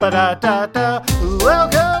Ba-da-da-da.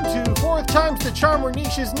 Welcome to Fourth Time's the Charm Where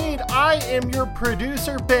Niches Need. I am your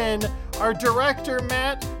producer, Ben. Our director,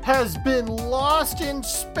 Matt, has been lost in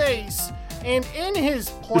space. And in his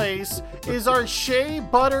place is our shea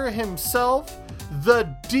butter himself, the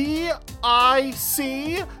DIC,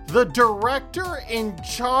 the director in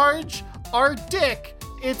charge, our Dick.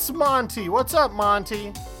 It's Monty. What's up,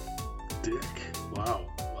 Monty? Dick. Wow.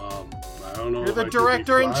 I don't know. You're the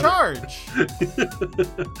director in charge.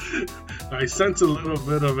 I sense a little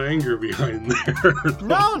bit of anger behind there.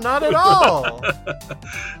 No, not at all.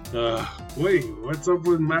 Wait, what's up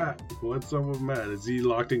with Matt? Is he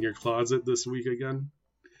locked in your closet this week again?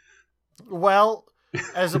 Well,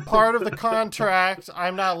 as a part of the contract,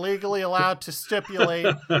 I'm not legally allowed to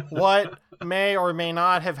stipulate what may or may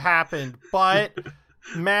not have happened, but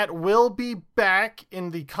Matt will be back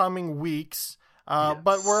in the coming weeks. Yes.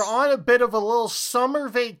 But we're on a bit of a little summer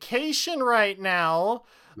vacation right now.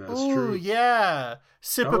 That's true. Yeah.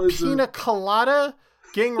 Sip a pina colada,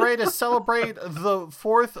 getting ready to celebrate the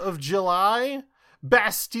 4th of July.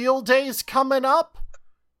 Bastille Day's coming up.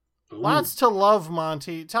 Ooh. Lots to love,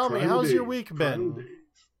 Monty. Tell me, how's your week been?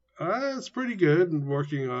 It's pretty good. I'm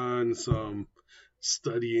working on some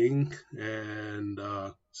studying and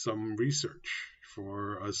some research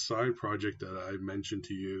for a side project that I mentioned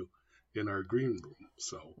to you in our green room.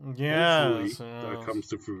 So hopefully that comes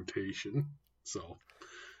to fruition. So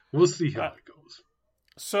we'll see how it goes.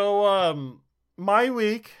 So my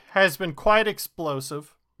week has been quite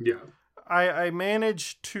explosive. Yeah. I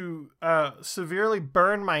managed to severely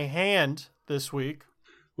burn my hand this week.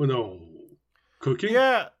 Well, no. Cooking?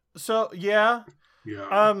 Yeah. So, yeah.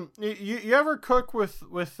 Yeah. You ever cook with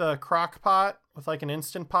a crock pot, with like an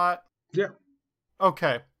Instant Pot? Yeah.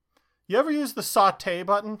 Okay. You ever use the saute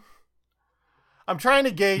button? I'm trying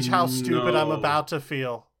to gauge how stupid I'm about to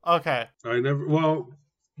feel. Okay.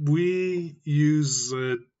 We use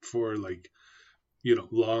it for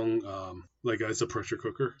long, as a pressure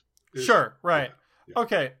cooker. Sure, right. Yeah.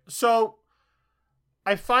 Okay, so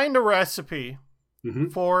I find a recipe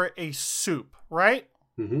for a soup, right?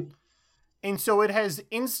 Mm-hmm. And so it has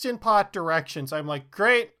Instant Pot directions. I'm like,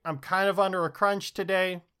 great, I'm kind of under a crunch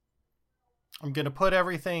today. I'm going to put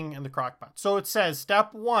everything in the crock pot. So it says,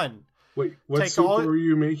 step 1. Wait, what soup are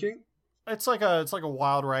you making? It's like a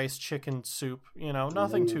wild rice chicken soup,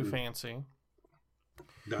 nothing too fancy.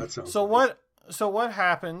 That sounds So what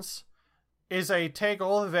happens is I take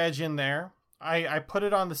all the veg in there. I put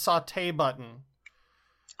it on the saute button.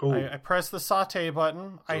 Oh. I press the saute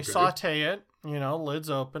button. I saute it, lids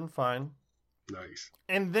open, fine. Nice.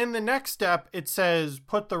 And then the next step, it says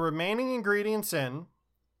put the remaining ingredients in.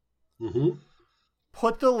 Mm-hmm.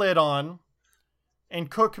 Put the lid on. And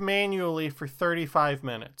cook manually for 35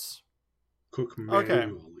 minutes. Cook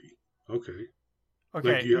manually. Okay.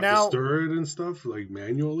 Okay. You have to stir it and stuff,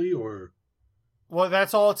 manually, or? Well,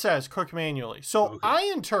 that's all it says. Cook manually. So I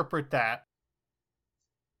interpret that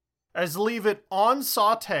as leave it on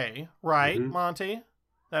saute, right, Monty?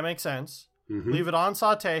 That makes sense. Mm-hmm. Leave it on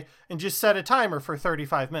saute and just set a timer for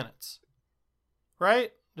 35 minutes.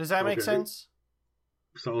 Right? Does that make sense?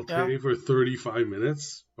 Saute for 35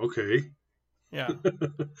 minutes? Okay. Yeah.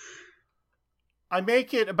 I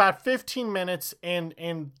make it about 15 minutes and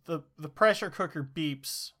the pressure cooker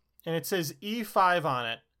beeps and it says E5 on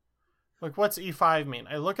it. Like, what's E5 mean?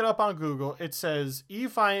 I look it up on Google. It says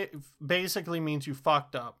E5 basically means you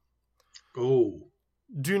fucked up. Oh.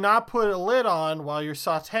 Do not put a lid on while you're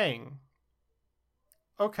sauteing.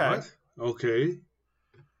 Okay. What? Okay.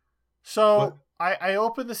 So I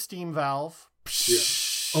open the steam valve. Yeah.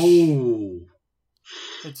 Oh.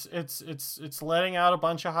 It's letting out a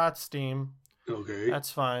bunch of hot steam. Okay.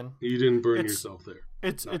 That's fine. You didn't burn yourself there.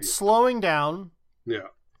 It's slowing down. Yeah.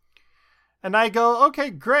 And I go,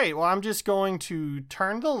 okay, great. Well, I'm just going to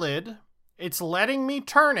turn the lid. It's letting me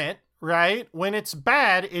turn it, right? When it's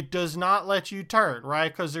bad, it does not let you turn,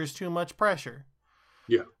 right? Because there's too much pressure.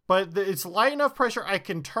 Yeah. But it's light enough pressure, I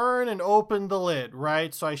can turn and open the lid,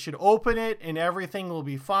 right? So I should open it and everything will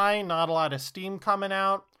be fine. Not a lot of steam coming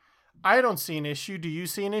out. I don't see an issue. Do you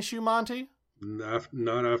see an issue, Monty?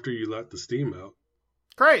 Not after you let the steam out.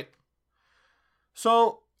 Great.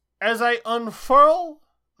 So as I unfurl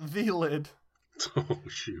the lid. Oh,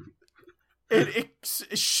 shoot.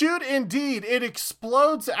 Shoot, indeed. It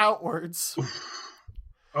explodes outwards.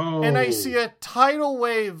 Oh. And I see a tidal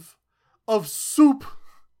wave of soup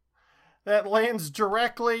that lands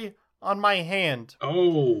directly on my hand.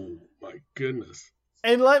 Oh, my goodness.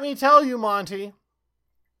 And let me tell you, Monty,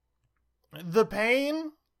 the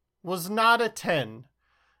pain was not a 10.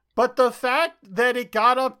 But the fact that it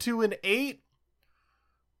got up to an 8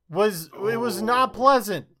 it was not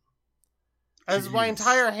pleasant. as my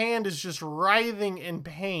entire hand is just writhing in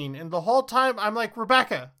pain. And the whole time I'm like,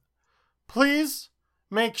 Rebecca, please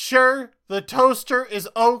make sure the toaster is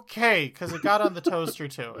okay. Because it got on the toaster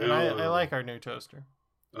too. And I like our new toaster.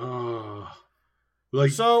 So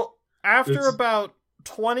after about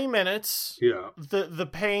 20 minutes, the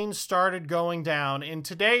pain started going down. And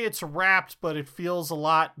today it's wrapped, but it feels a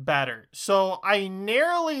lot better. So I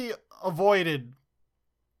narrowly avoided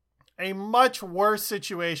a much worse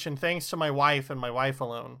situation thanks to my wife and my wife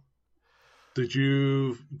alone. Did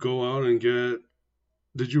you go out and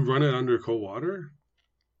did you run it under cold water?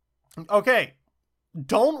 Okay.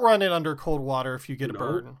 Don't run it under cold water if you get a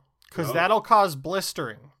burn, because that'll cause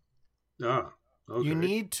blistering. Okay. You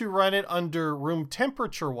need to run it under room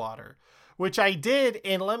temperature water, which I did,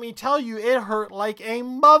 and let me tell you, it hurt like a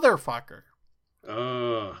motherfucker.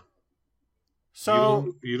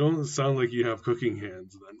 So you don't sound like you have cooking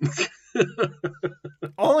hands then.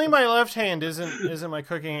 Only my left hand isn't my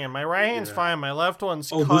cooking hand. My right hand's fine. My left one's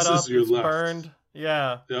cut up, it's burned.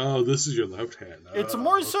 Yeah. Oh, this is your left hand. It's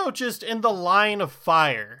more so just in the line of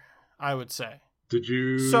fire, I would say. Did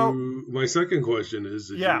you? So my second question is: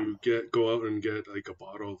 Did you go out and get like a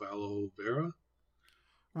bottle of aloe vera?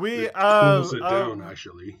 It cools it down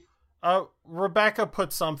actually. Rebecca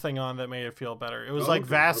put something on that made it feel better. It was like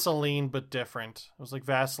Vaseline, but different. It was like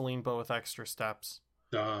Vaseline, but with extra steps.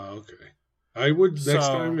 Okay. I would next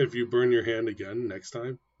time, if you burn your hand again,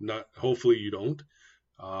 hopefully you don't.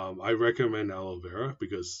 I recommend aloe vera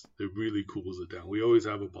because it really cools it down. We always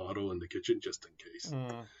have a bottle in the kitchen just in case.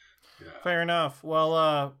 Fair enough.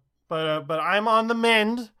 Well, but I'm on the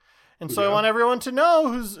mend, and so I want everyone to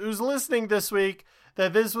know who's listening this week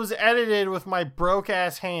that this was edited with my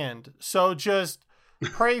broke-ass hand. So just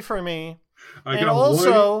pray for me. I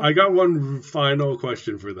got one final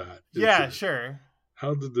question for that. Sure.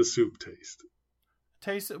 How did the soup taste?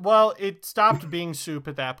 Well, it stopped being soup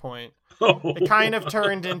at that point. It kind of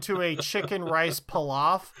turned into a chicken rice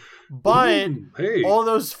pilaf, but all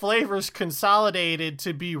those flavors consolidated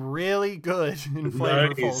to be really good and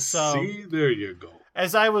flavorful. Nice. So, see, there you go.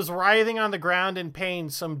 As I was writhing on the ground in pain,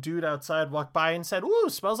 some dude outside walked by and said, "Ooh,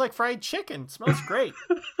 smells like fried chicken. Smells great."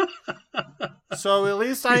 So at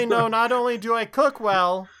least I know not only do I cook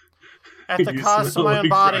well, at the cost of my own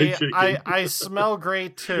body, I smell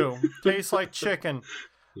great too. Tastes like chicken.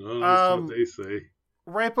 That's what they say.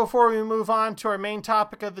 Right before we move on to our main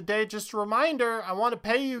topic of the day, just a reminder, I want to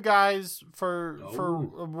pay you guys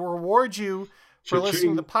reward you for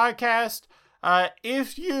listening to the podcast.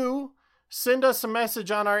 If you send us a message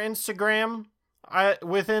on our Instagram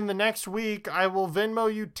within the next week, I will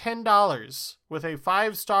Venmo you $10 with a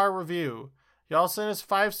 5-star review. Y'all send us a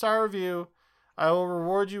 5-star review. I will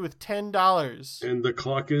reward you with $10. And the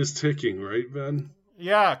clock is ticking, right, Ben?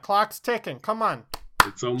 Yeah, clock's ticking. Come on.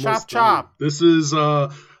 It's almost chop, chop. This is,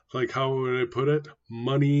 like, how would I put it?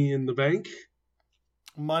 Money in the bank?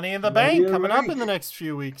 Money in the bank coming up in the next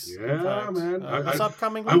few weeks. Yeah, man. This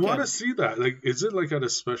upcoming weekend. I want to see that. Like, is it like at a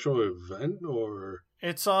special event or?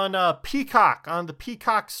 It's on Peacock, on the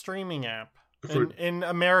Peacock streaming app. In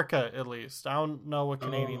America, at least. I don't know what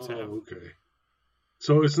Canadians have. Okay.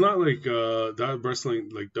 So it's not like that wrestling,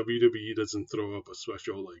 like WWE doesn't throw up a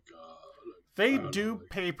special, like... They do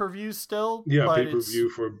pay-per-view still. Yeah, pay-per-view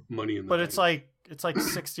for Money in the Bank. But it's like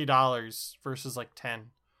 $60 versus like $10.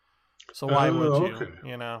 So why would you? Okay.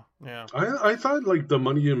 You know, yeah. I thought like the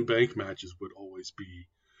Money in Bank matches would always be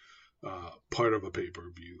part of a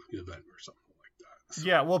pay-per-view event or something like that. So.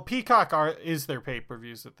 Yeah, well, Peacock is their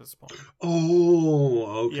pay-per-views at this point.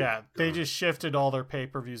 Oh, okay. Yeah, they just shifted all their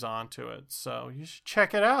pay-per-views onto it, so you should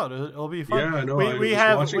check it out. It'll be fun. Yeah, I know. We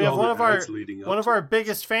have one of our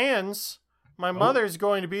biggest fans. My mother's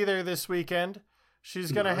going to be there this weekend.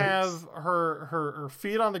 She's going to have her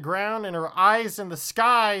feet on the ground and her eyes in the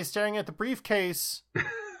sky staring at the briefcase.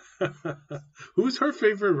 Who's her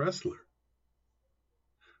favorite wrestler?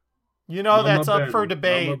 You know, that's up for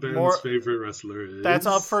debate. Mama Ben's favorite wrestler is... That's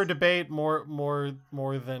up for debate more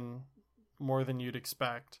than you'd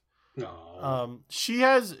expect. She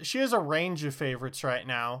has a range of favorites right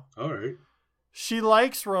now. All right. She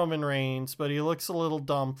likes Roman Reigns, but he looks a little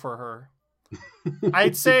dumb for her.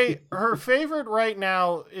 I'd say her favorite right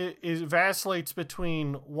now is vacillates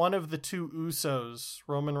between one of the two Usos,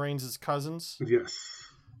 Roman Reigns' cousins. Yes.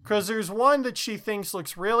 Because there's one that she thinks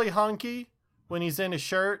looks really hunky when he's in a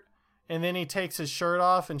shirt, and then he takes his shirt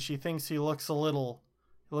off, and she thinks he looks a little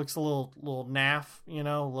naff, you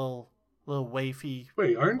know, a little wafy.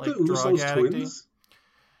 Wait, aren't the Usos twins?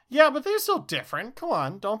 Yeah, but they're still different. Come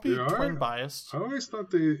on, don't be twin biased. I always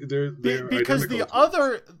thought they're because the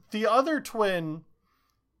other twin,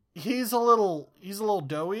 he's a little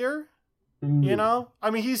doughier, You know? I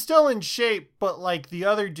mean, he's still in shape, but like the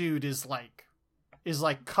other dude is like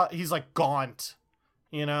cut. He's like gaunt,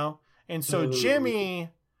 you know? And so Jimmy,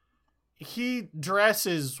 he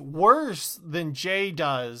dresses worse than Jay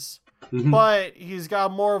does, but he's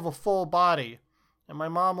got more of a full body. And my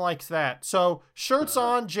mom likes that. So shirts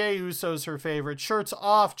on, Jay Uso's her favorite. Shirts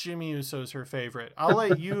off, Jimmy Uso's her favorite. I'll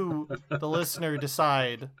let you, the listener,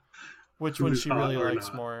 decide which one she really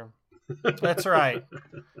likes more. That's right.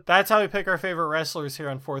 That's how we pick our favorite wrestlers here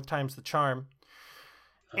on Fourth Time's the Charm.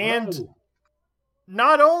 And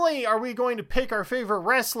not only are we going to pick our favorite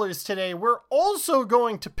wrestlers today, we're also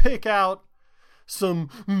going to pick out some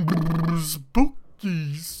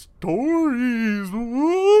spooky stories.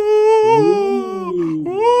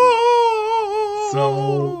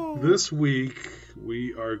 So this week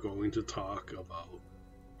we are going to talk about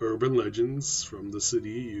urban legends from the city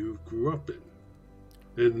you grew up in.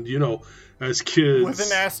 And, you know, as kids... With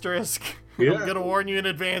an asterisk. Yeah. I'm going to warn you in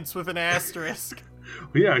advance with an asterisk.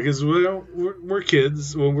 Yeah, because we're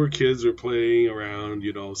kids. When we're kids, we're playing around,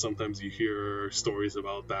 you know, sometimes you hear stories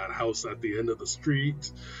about that house at the end of the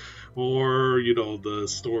street. Or, you know, the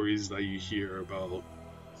stories that you hear about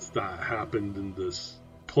that happened in this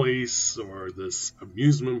place or this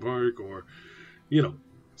amusement park or, you know,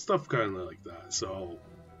 stuff kind of like that. So...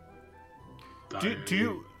 Do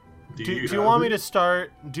you want me to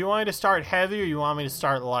start? Do you want me to start heavy, or you want me to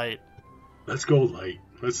start light? Let's go light.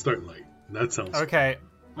 Let's start light. That sounds okay.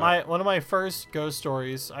 One of my first ghost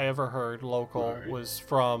stories I ever heard local was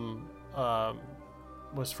from one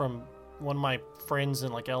of my friends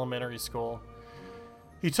in like elementary school.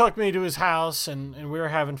 He took me to his house and we were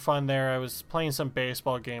having fun there. I was playing some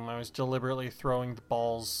baseball game. I was deliberately throwing the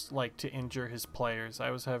balls like to injure his players.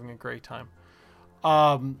 I was having a great time.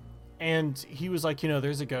 And he was like, you know,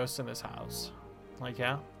 there's a ghost in this house. Like,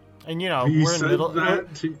 yeah. And, you know, we're in the middle...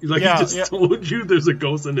 he just told you there's a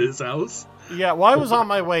ghost in his house? Yeah, well, I was on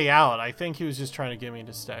my way out. I think he was just trying to get me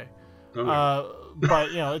to stay. Okay. But,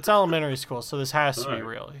 you know, it's elementary school, so this has to be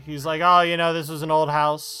real. He's like, oh, you know, this was an old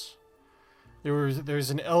house. There's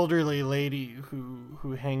an elderly lady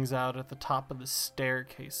who hangs out at the top of the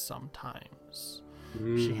staircase sometimes.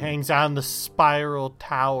 She hangs out in the spiral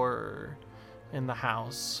tower in the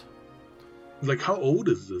house. Like, how old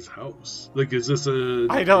is this house? Like, is this a...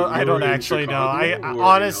 I don't actually know.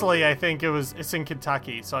 Honestly, I think it's in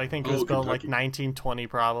Kentucky, so I think it was built like 1920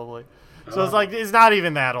 probably. So it's like, it's not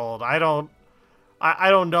even that old. I don't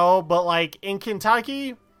know, but like in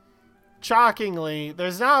Kentucky, shockingly,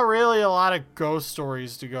 there's not really a lot of ghost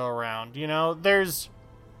stories to go around. You know, there's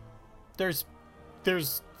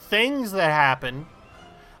things that happen.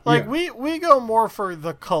 Like, we go more for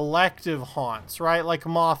the collective haunts, right? Like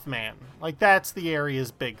Mothman. Like, that's the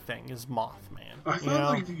area's big thing, is Mothman. I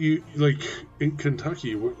thought, like in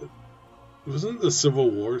Kentucky, wasn't the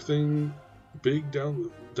Civil War thing big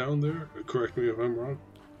down there? Correct me if I'm wrong.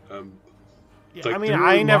 Yeah, like, I mean,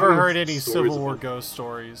 I never heard any Civil War ghost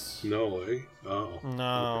stories. No way? Oh.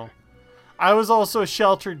 No. Okay. I was also a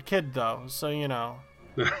sheltered kid, though, so, you know.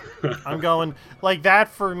 I'm going like that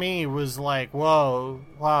for me was like, whoa,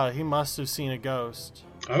 wow, he must have seen a ghost.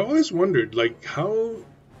 I always wondered, like, how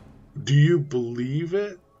do you believe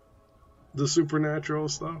it, the supernatural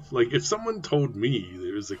stuff? Like, if someone told me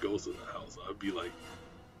there's a ghost in the house,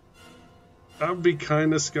 I'd be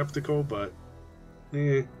kind of skeptical, but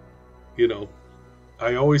you know,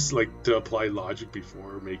 I always like to apply logic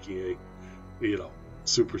before making a, you know,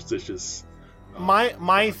 superstitious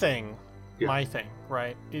my thing,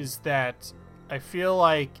 right, is that I feel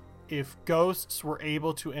like if ghosts were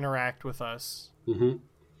able to interact with us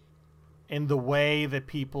in the way that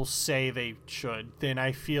people say they should, then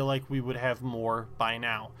I feel like we would have more by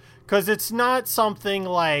now. Because it's not something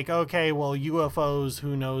like, okay, well, UFOs,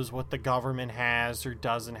 who knows what the government has or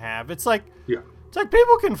doesn't have. It's like, it's like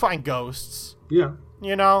people can find ghosts. Yeah.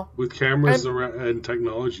 You know? With cameras and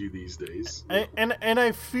technology these days. And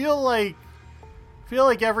I feel like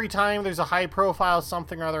every time there's a high profile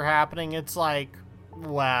something or other happening, it's like,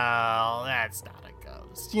 well, that's not a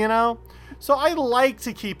ghost, you know? So I like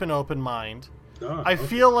to keep an open mind. I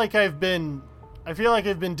feel like I've been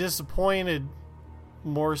disappointed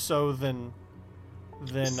more so than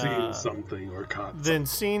seeing something or caught than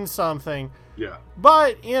seeing something. Yeah.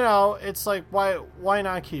 But, you know, it's like, why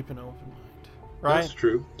not keep an open mind, right? That's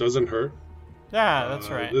true. Doesn't hurt. Yeah, that's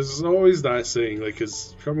right. There's always that saying, like,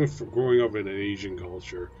 because growing up in an Asian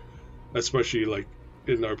culture, especially like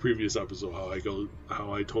in our previous episode,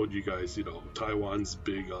 how I told you guys, you know, Taiwan's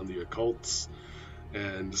big on the occults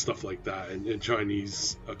and stuff like that, and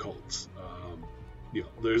Chinese occults. You know,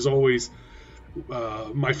 there's always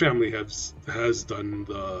my family has done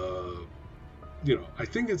the I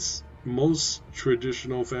think it's most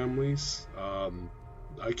traditional families.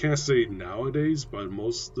 I can't say nowadays, but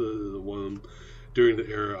most of the one during the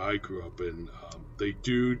era I grew up in, they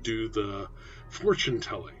do the fortune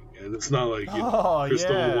telling, and it's not like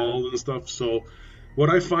crystal ball and stuff. So what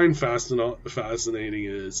I find fascinating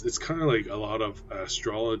is it's kind of like a lot of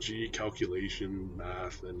astrology, calculation,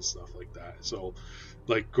 math, and stuff like that. So,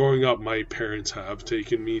 like growing up, my parents have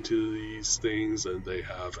taken me to these things, and they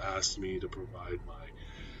have asked me to provide my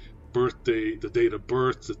birthday, the date of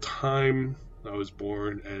birth, the time I was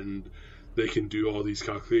born, and they can do all these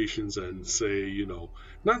calculations and say,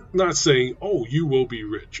 not saying, oh, you will be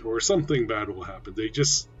rich or something bad will happen.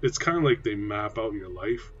 It's kind of like they map out your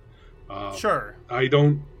life. Sure. I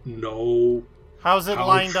don't know. How's it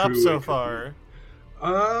lined up so far?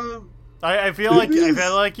 I feel like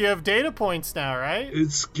you have data points now, right?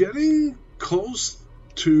 It's getting close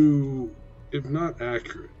to, if not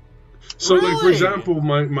accurate. So, really? Like, for example,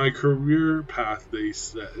 my career path, they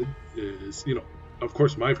said, is, of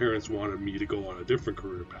course, my parents wanted me to go on a different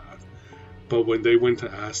career path. But when they went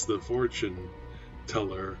to ask the fortune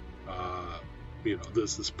teller,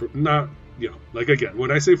 this is not, like, again,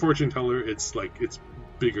 when I say fortune teller, it's like, it's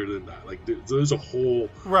bigger than that. Like, there's a whole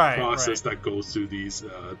process that goes through these,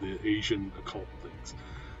 the Asian occult things.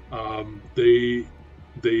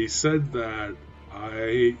 They said that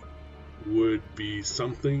I would be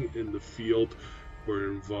something in the field where it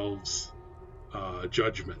involves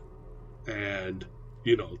judgment and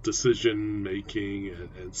decision making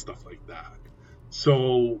and stuff like that.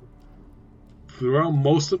 So throughout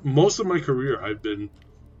most of my career, I've been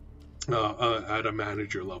at a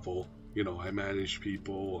manager level. I manage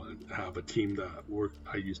people and have a team that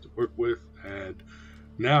I used to work with, and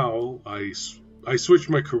now I switched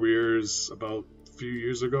my careers about a few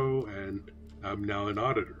years ago, and I'm now an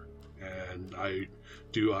auditor. And I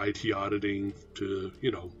do IT auditing to,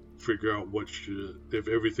 figure out if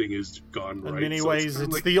everything is gone right. In many ways,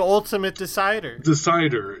 it's like the ultimate decider.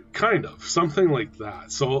 Decider, kind of. Something like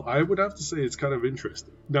that. So I would have to say it's kind of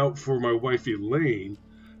interesting. Now, for my wife Elaine,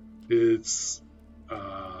 it's...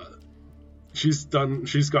 she's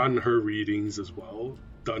gotten her readings as well,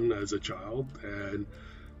 done as a child. And,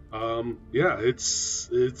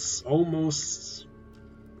 it's almost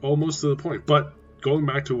to the point. But going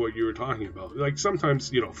back to what you were talking about, like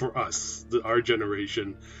sometimes, for us, our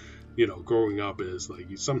generation, growing up is like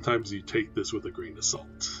sometimes you take this with a grain of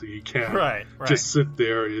salt. You can't just sit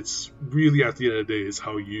there. It's really, at the end of the day, is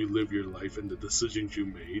how you live your life and the decisions you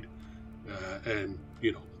made, and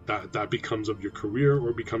that becomes of your career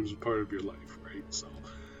or becomes part of your life, right? So,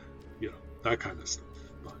 that kind of stuff.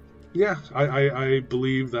 But yeah, I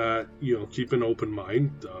believe that keep an open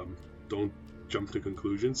mind. Don't jump to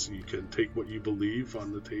conclusions. You can take what you believe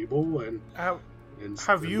on the table and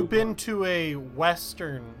have you been to a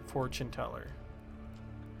Western fortune teller?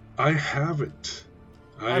 I haven't.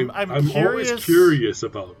 I'm curious, always curious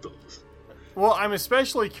about those. Well, I'm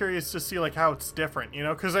especially curious to see like how it's different,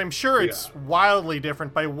 because I'm sure it's wildly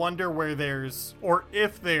different, but I wonder where there's, or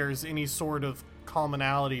if there's, any sort of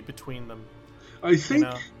commonality between them. I think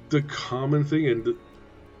the common thing, and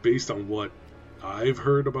based on what I've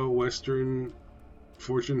heard about Western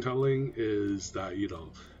fortune telling, is that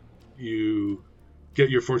you get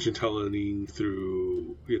your fortune telling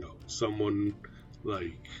through someone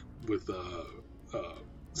like with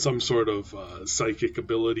some sort of psychic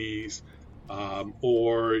abilities,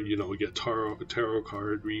 or get tarot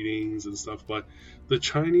card readings and stuff. But the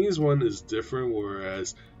Chinese one is different,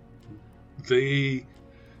 whereas they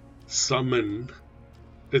summon.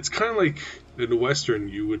 It's kind of like in the Western,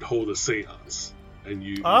 you would hold a seance and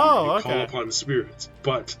you call upon spirits.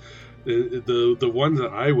 But the ones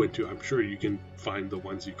that I went to, I'm sure you can find the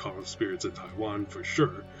ones you call spirits in Taiwan for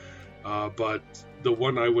sure. But the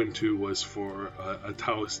one I went to was for a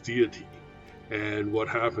Taoist deity. And what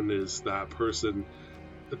happened is that person,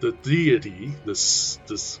 the deity,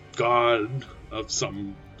 this god of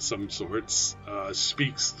some sorts,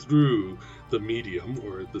 speaks through the medium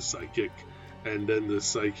or the psychic, and then the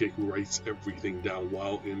psychic writes everything down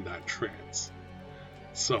while in that trance.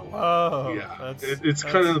 So it's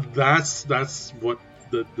kind of that's what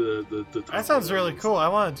the that sounds really cool. I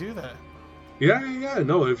want to do that. Yeah.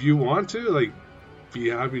 No, if you want to, be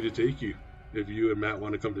happy to take you. If you and Matt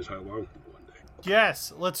want to come to Taiwan one day.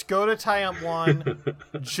 Yes, let's go to Taiwan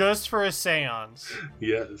just for a seance.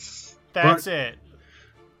 Yes, that's it.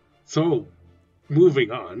 So,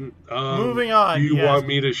 moving on. Do you want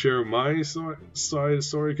me to share my side of the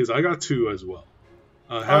story? Because I got two as well.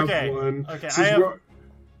 I have one. Okay.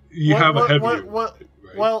 You have a heavier one.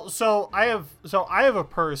 Right? Well, so I have a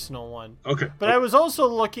personal one. Okay. But I was also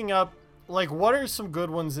looking up what are some good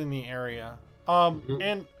ones in the area?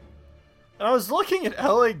 And I was looking at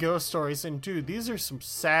LA ghost stories, and dude, these are some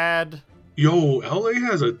sad. Yo, LA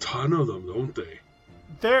has a ton of them, don't they?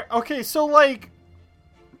 They're okay. So like,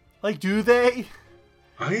 do they?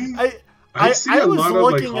 I see a lot of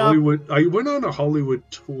like Hollywood. I went on a Hollywood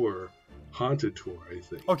tour, haunted tour, I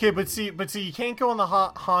think. Okay, but see, you can't go on the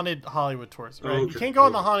haunted Hollywood tours, right? Okay, you can't go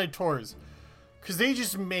on the haunted tours because they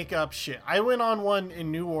just make up shit. I went on one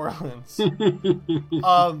in New Orleans,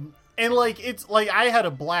 and like it's like I had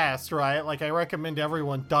a blast, right? Like I recommend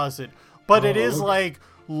everyone does it, but it is like,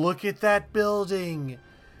 look at that building.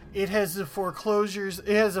 It has the foreclosures.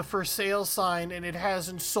 It has a for sale sign, and it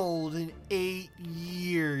hasn't sold in 8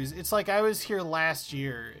 years. It's like I was here last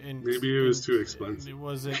year, and maybe it was too expensive. It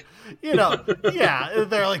wasn't, yeah.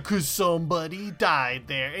 They're like, 'cause somebody died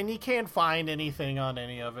there, and you can't find anything on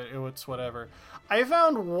any of it. It's whatever. I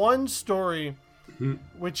found one story,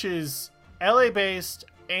 which is LA based,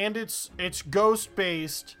 and it's ghost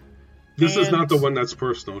based. This is not the one that's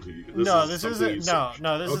personal to you. This isn't.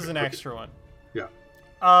 No, this is an extra one. Yeah.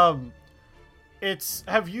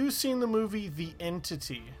 Have you seen the movie The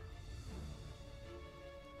Entity?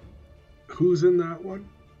 Who's in that one?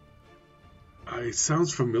 It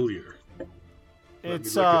sounds familiar.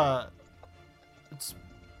 It's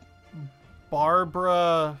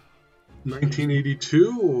Barbara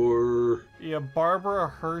 1982 or Barbara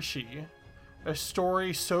Hershey. A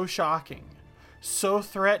story so shocking, so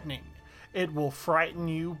threatening, it will frighten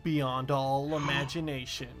you beyond all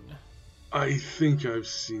imagination. I think I've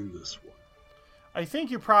seen this one. I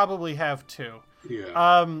think you probably have too.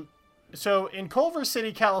 Yeah. So in Culver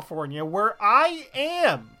City, California, where I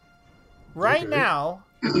am right now,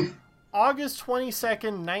 August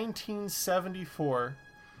 22nd, 1974,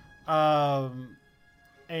 a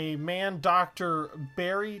man, Dr.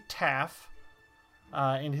 Barry Taff,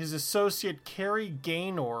 and his associate Carrie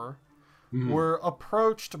Gaynor were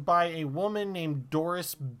approached by a woman named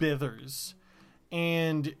Doris Bithers.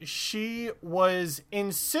 And she was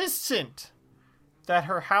insistent that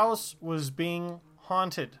her house was being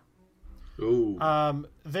haunted. Ooh.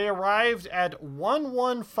 They arrived at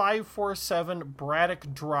 11547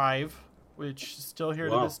 Braddock Drive, which is still here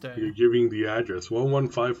to this day. You're giving the address.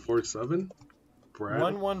 11547?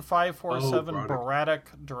 11547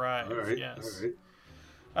 Braddock Drive. All right. Yes. All right.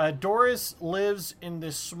 Doris lives in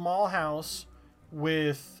this small house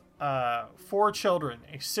with 4 children,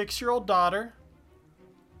 a 6-year-old daughter,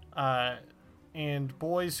 and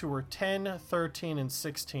boys who were 10, 13, and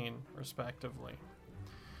 16, respectively.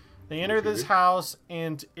 They enter this house,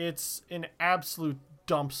 and it's an absolute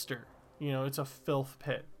dumpster. It's a filth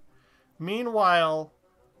pit. Meanwhile,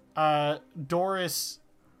 Doris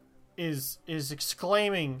is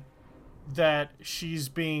exclaiming that she's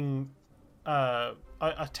being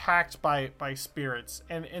attacked by spirits.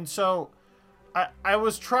 And so I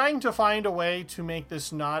was trying to find a way to make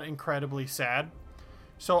this not incredibly sad.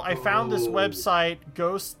 So I found this website,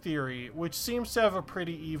 Ghost Theory, which seems to have a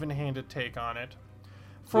pretty even-handed take on it.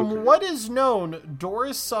 From what is known,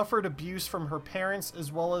 Doris suffered abuse from her parents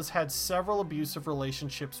as well as had several abusive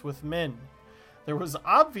relationships with men. There was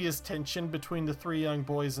obvious tension between the 3 young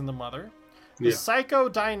boys and the mother. The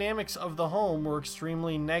psychodynamics of the home were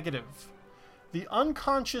extremely negative. The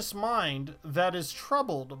unconscious mind that is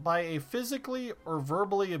troubled by a physically or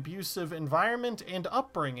verbally abusive environment and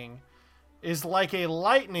upbringing is like a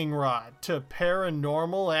lightning rod to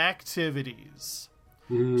paranormal activities.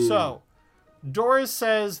 So, Doris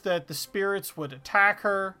says that the spirits would attack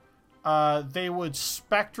her. They would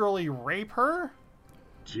spectrally rape her.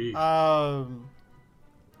 Jeez.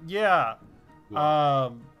 Yeah.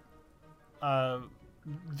 Wow.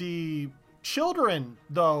 The children,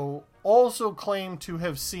 though, also claim to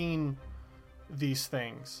have seen these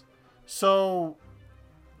things. So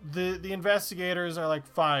the investigators are like,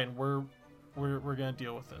 fine, we're going to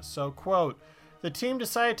deal with this. So, quote, the team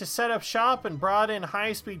decided to set up shop and brought in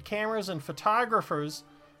high-speed cameras and photographers,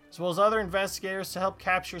 as well as other investigators to help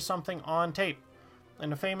capture something on tape.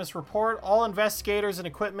 In a famous report, all investigators and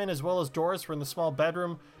equipment, as well as Doris, were in the small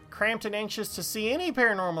bedroom, cramped and anxious to see any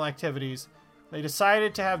paranormal activities. They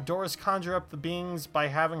decided to have Doris conjure up the beings by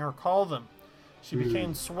having her call them. She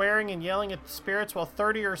began swearing and yelling at the spirits while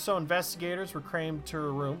 30 or so investigators were crammed to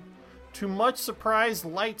her room. To much surprise,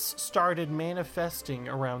 lights started manifesting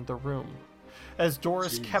around the room. As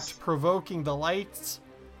Doris kept provoking the lights,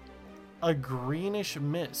 a greenish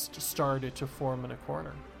mist started to form in a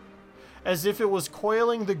corner. As if it was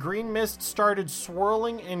coiling, the green mist started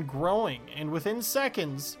swirling and growing, and within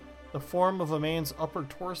seconds, the form of a man's upper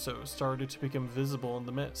torso started to become visible in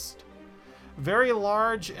the mist. very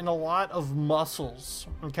large and a lot of muscles.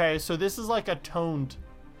 Okay, so this is like a toned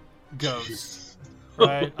ghost,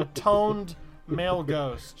 right? A toned male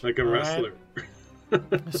ghost, like a wrestler. Right?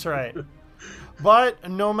 That's right. But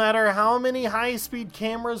no matter how many high-speed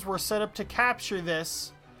cameras were set up to capture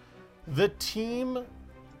this, the team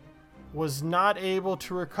was not able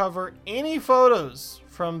to recover any photos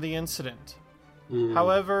from the incident.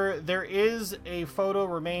 However, there is a photo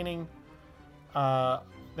remaining that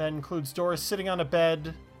includes Doris sitting on a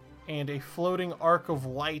bed and a floating arc of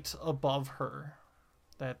light above her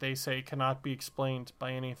that they say cannot be explained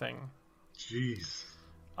by anything. Jeez.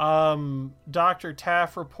 Dr.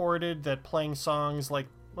 Taff reported that playing songs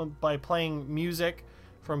by playing music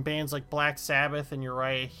from bands like Black Sabbath and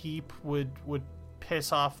Uriah Heep would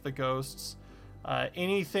piss off the ghosts.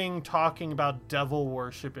 Anything talking about devil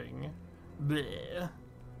worshipping. Bleh.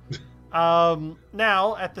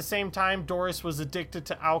 Now, at the same time, Doris was addicted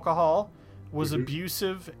to alcohol, was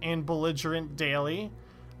abusive and belligerent daily,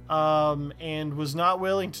 and was not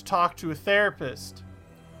willing to talk to a therapist.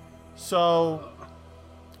 So,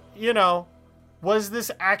 was this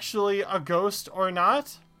actually a ghost or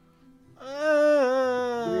not?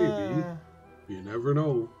 Maybe. You never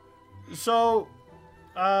know. So,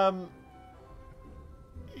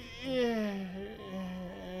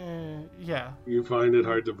 yeah. You find it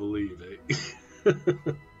hard to believe, eh?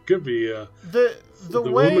 Could be. The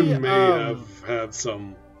way, woman may have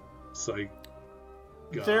some psych.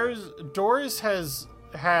 Doris has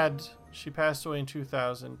had. She passed away in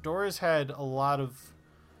 2000. Doris had a lot of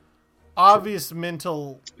obvious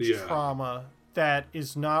mental trauma that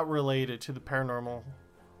is not related to the paranormal,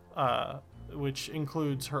 which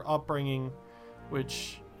includes her upbringing,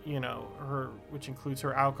 which includes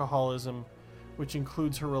her alcoholism, which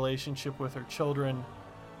includes her relationship with her children.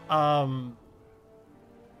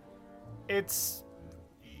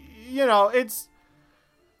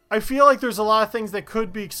 I feel like there's a lot of things that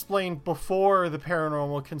could be explained before the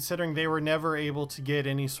paranormal, considering they were never able to get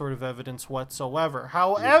any sort of evidence whatsoever.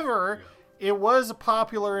 However, it was a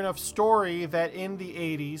popular enough story that in the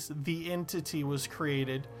 80s, the entity was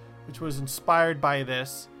created, which was inspired by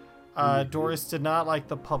this. Doris did not like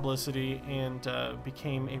the publicity and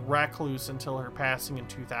became a recluse until her passing in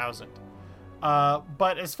 2000.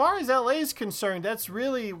 But as far as LA is concerned, that's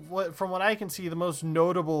really, from what I can see, the most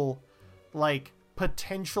notable,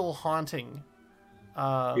 potential haunting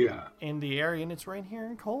in the area, and it's right here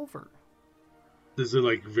in Culver. Is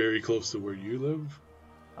it, very close to where you live?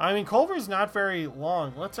 I mean, Culver's not very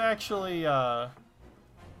long. Let's actually... I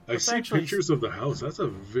see pictures of the house. That's a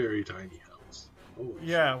very tiny house.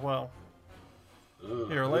 Yeah, well...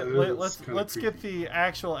 here, let's get the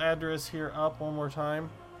actual address here up one more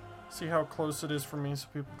time. See how close it is for me so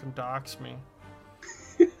people can dox me.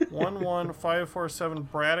 11547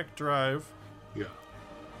 Braddock Drive. Yeah.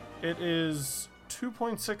 It is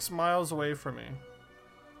 2.6 miles away from me.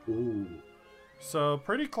 Ooh. So,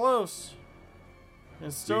 pretty close.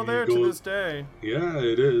 It's still there to this day. Yeah,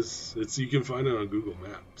 it is. You can find it on Google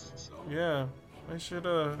Maps. So. Yeah. I should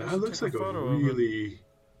that looks like a photo really...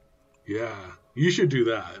 Yeah. You should do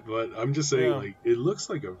that. But I'm just saying, it looks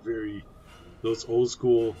like a very... Those old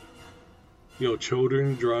school...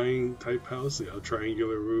 children drawing type house,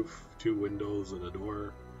 triangular roof, 2 windows and a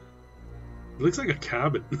door. It looks like a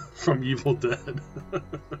cabin from Evil Dead.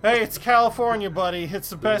 Hey, it's California, buddy. It's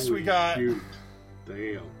the best we got. Shoot.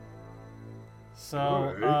 Damn.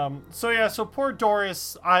 So, right. So poor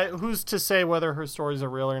Doris. Who's to say whether her stories are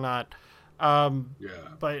real or not?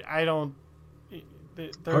 But I don't.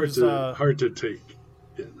 There's hard to take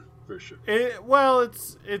in for sure.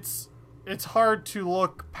 It's hard to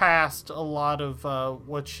look past a lot of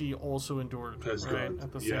what she also endured. Has right? gone.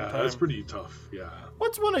 At the same time. That's pretty tough. Yeah.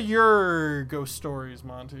 What's one of your ghost stories,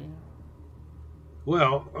 Monty?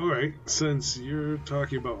 Well, all right. Since you're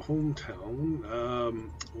talking about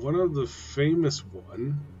hometown, one of the famous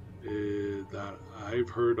one that I've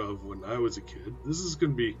heard of when I was a kid. This is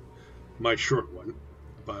going to be my short one,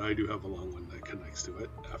 but I do have a long one that connects to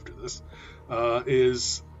it after this.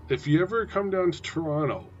 Is if you ever come down to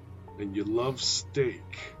Toronto and you love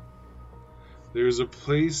steak, there's a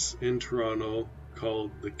place in Toronto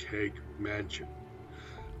called the Keg Mansion.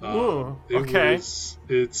 Ooh, okay.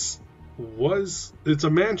 It's a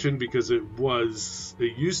mansion because it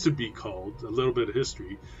used to be called, a little bit of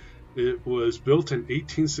history, it was built in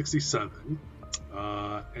 1867,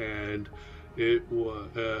 and it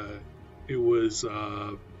was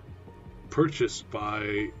purchased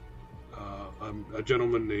by a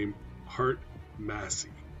gentleman named Hart Massey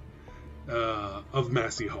of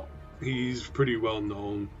Massey Hall. He's pretty well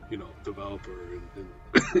known, developer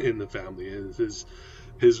in the family, and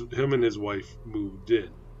him and his wife moved in,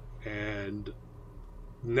 and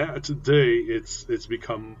now today it's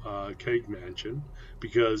become a Keg Mansion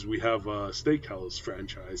because we have a steakhouse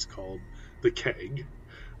franchise called the Keg,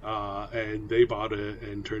 and they bought it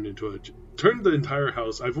and turned the entire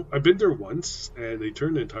house. I've been there once, and they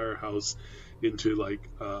turned the entire house into like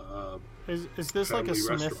is this like a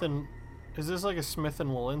Smith and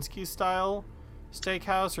Walensky style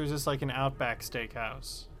steakhouse, or is this like an Outback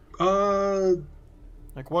steakhouse?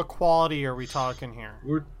 Like what quality are we talking here?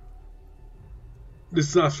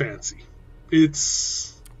 It's not fancy.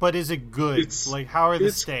 But is it good? Like, how are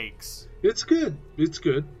the steaks? It's good. It's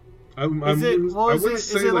good. Is it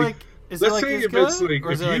like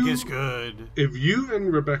it's good? If you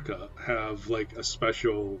and Rebecca have like a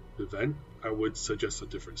special event, I would suggest a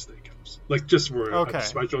different steakhouse. Like just for a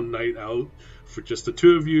special night out for just the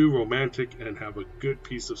two of you, romantic, and have a good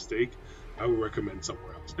piece of steak, I would recommend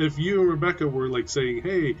somewhere else. If you and Rebecca were like saying,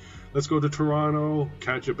 hey, let's go to Toronto,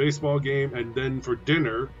 catch a baseball game, and then for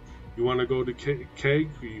dinner, you want to go to Keg,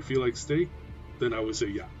 you feel like steak, then I would say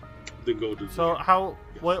yeah. Then go to. So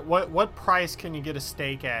what price can you get a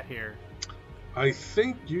steak at here? I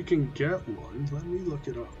think you can get one. Let me look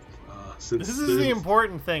it up. This is the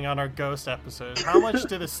important thing on our Ghost episode. How much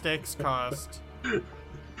do the steaks cost?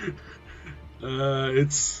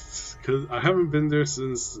 It's because I haven't been there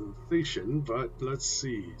since inflation, but let's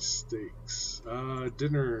see. Steaks.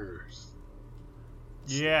 Dinners.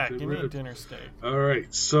 Yeah, give me a dinner steak. All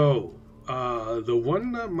right, so the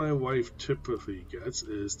one that my wife typically gets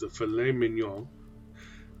is the filet mignon.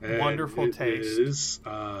 Wonderful taste.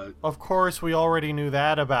 Of course, we already knew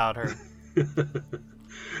that about her.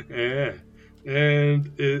 Yeah,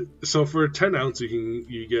 and so for a 10 ounce,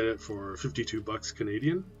 you get it for $52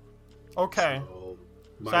 Canadian. Okay, so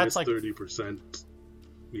minus like 30%.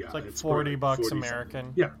 Yeah, it's like $40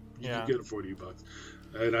 American. Yeah, you can get it $40,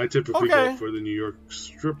 and I typically go for the New York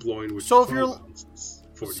strip loin, which is 12 ounces.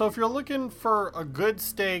 So if you're looking for a good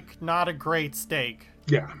steak, not a great steak,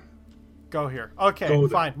 yeah, go here. Okay,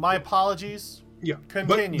 fine. My apologies. Yeah,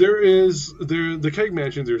 continue. But the Keg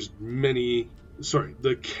Mansion.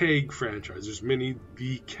 The Keg franchise. There's many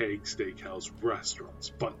The Keg Steakhouse restaurants,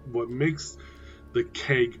 but what makes the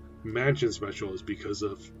Keg Mansion special is because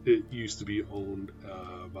of it used to be owned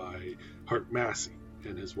by Hart Massey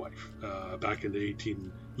and his wife back in the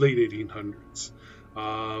late 1800s.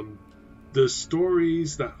 The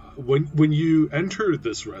stories that when you enter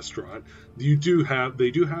this restaurant, they do have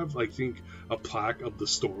I think a plaque of the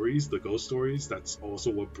stories, the ghost stories. That's also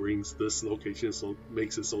what brings this location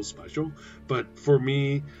makes it so special. But for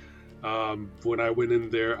me, when I went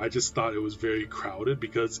in there, I just thought it was very crowded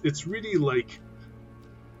because it's really like.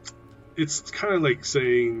 It's kind of like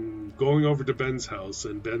saying going over to Ben's house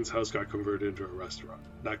and Ben's house got converted into a restaurant.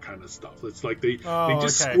 That kind of stuff. It's like they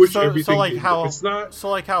just squish everything. So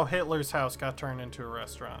like how Hitler's house got turned into a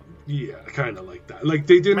restaurant. Yeah, kind of like that. Like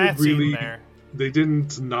they didn't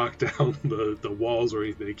knock down the walls or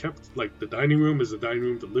anything. They kept like the dining room is the dining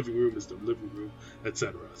room, the living room is the living room,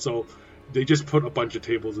 etc. So they just put a bunch of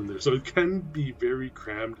tables in there. So it can be very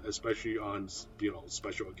crammed, especially on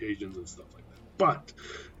special occasions and stuff like that. But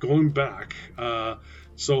going back,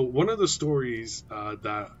 so one of the stories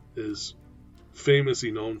that is famously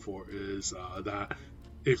known for is that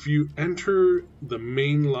if you enter the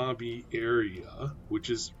main lobby area, which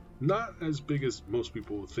is not as big as most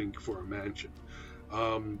people would think for a mansion,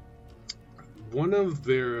 one of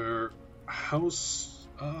their house,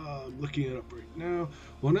 looking it up right now,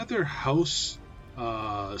 one of their house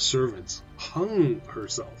servants hung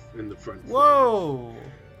herself in the front. Whoa!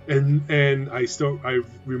 And I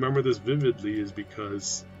remember this vividly is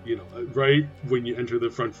because right when you enter the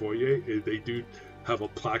front foyer, they do have a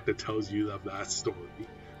plaque that tells you of that story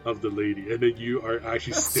of the lady, and then you are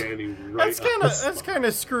actually standing right. That's kind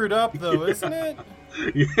of screwed up though, isn't it?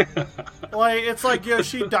 Yeah. Like it's like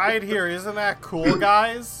she died here. Isn't that cool,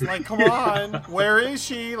 guys? Like, come on, where is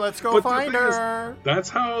she? Let's go find her. That's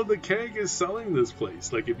how the Keg is selling this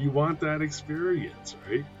place. Like, if you want that experience,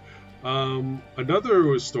 right?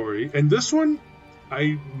 Another story, and this one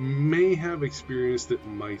I may have experienced it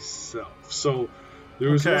myself. So there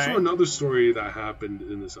was also another story that happened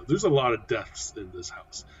in this house. There's a lot of deaths in this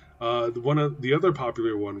house. One of the other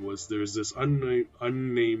popular one was there's this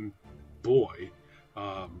unnamed boy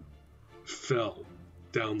fell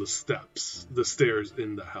down the stairs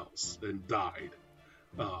in the house and died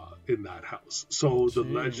in that house. So the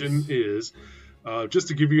legend is, just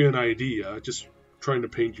to give you an idea, just trying to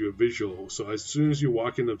paint you a visual. So as soon as you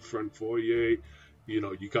walk in the front foyer,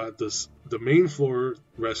 you got the main floor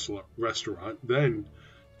restaurant. Then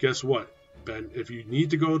guess what? if you need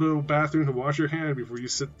to go to the bathroom to wash your hand before you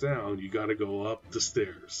sit down, you got to go up the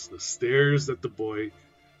stairs that the boy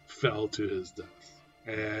fell to his death.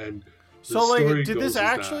 And so, like, did this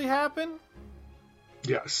actually happen?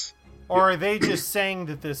 Yes. Or are they just saying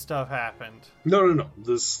that this stuff happened? No.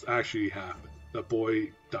 This actually happened. The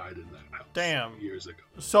boy died in that house. Damn. Years ago.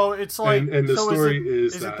 So it's like, and the story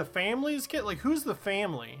is it the family's kid? Like, who's the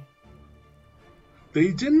family?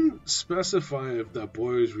 They didn't specify if that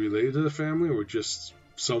boy was related to the family or just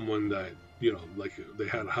someone that, you know, like they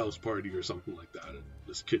had a house party or something like that, and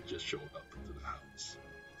this kid just showed up into the house.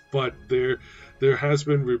 But there has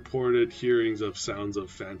been reported hearings of sounds of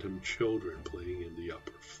phantom children playing in the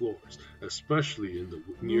upper floors, especially in the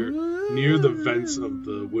near the vents of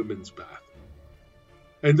the women's bathroom.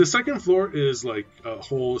 And the second floor is like a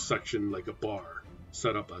whole section, like a bar,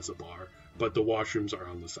 set up as a bar, but the washrooms are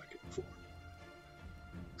on the second floor.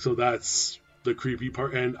 So that's the creepy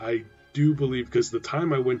part. And I do believe, because the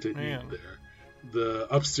time I went to eat there, the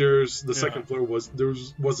upstairs, the second floor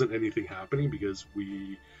wasn't anything happening because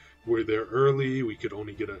we were there early. We could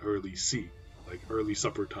only get an early seat, like early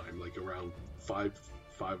supper time, like around 5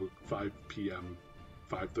 p.m.,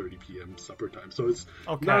 5:30 p.m. supper time. So it's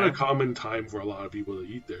not a common time for a lot of people to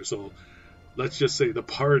eat there. So let's just say the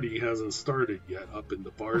party hasn't started yet up in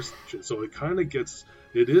the bar section. So it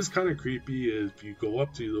is kind of creepy if you go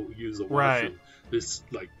up to use the washroom. It's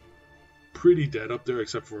like pretty dead up there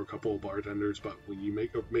except for a couple of bartenders. But when you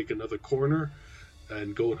make another corner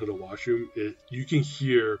and go into the washroom, you can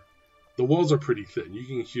hear, the walls are pretty thin. You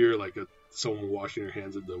can hear like someone washing their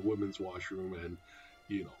hands in the women's washroom, and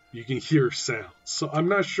you can hear sounds. So I'm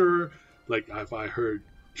not sure, like, if I heard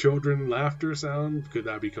children laughter sound, could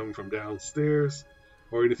that be coming from downstairs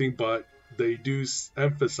or anything? But they do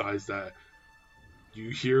emphasize that you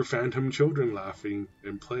hear phantom children laughing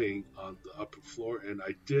and playing on the upper floor, and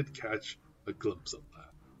I did catch a glimpse of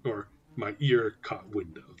that, or my ear caught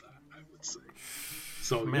wind of that, I would say.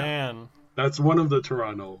 So man, that's one of the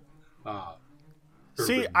Toronto.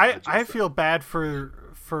 See, I feel bad for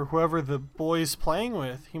whoever the boy's playing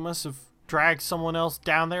with. He must have dragged someone else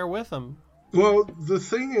down there with him. Well, the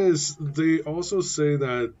thing is, they also say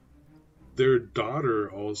that their daughter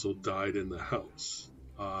also died in the house.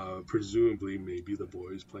 Presumably, maybe the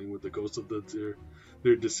boy is playing with the ghost of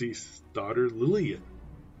their deceased daughter, Lillian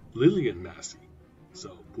Massey.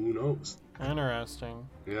 So, who knows? Interesting.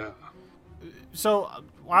 Yeah. So,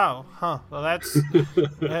 wow, huh? Well, that's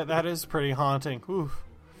that is pretty haunting. Oof.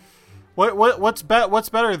 What's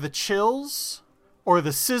better, the chills or the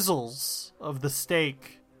sizzles of the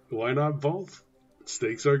steak? Why not both?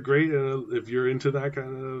 Steaks are great, and if you're into that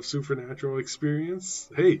kind of supernatural experience,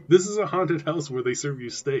 hey, this is a haunted house where they serve you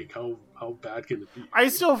steak. How bad can it be? I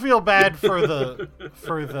still feel bad for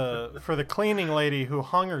the cleaning lady who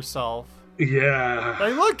hung herself. Yeah.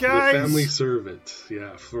 Like, look, guys. The family servant.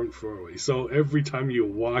 Yeah, front doorway. So every time you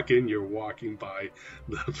walk in, you're walking by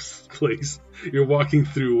the place. You're walking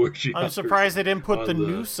through where she. I'm surprised they didn't put the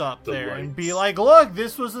noose up there and be like, look,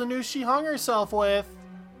 this was the noose she hung herself with.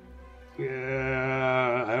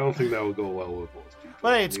 Yeah, I don't think that would go well with most people.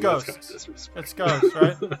 But hey, it's ghosts. It's ghosts,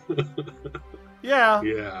 right? Yeah.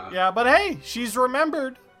 Yeah, but hey, she's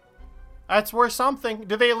remembered. That's worth something.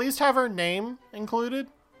 Did they at least have her name included?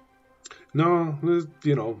 No,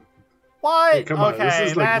 What? Hey, come on, this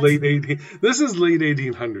is like This is late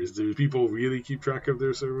 1800s. Do people really keep track of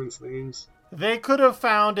their servants' names? They could have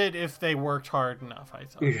found it if they worked hard enough, I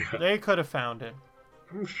thought. Yeah. They could have found it.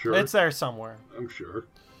 I'm sure. It's there somewhere. I'm sure.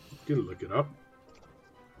 You can look it up.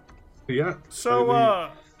 But yeah.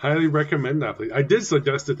 So, highly recommend that place. I did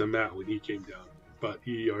suggest it to Matt when he came down, but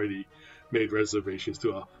he already made reservations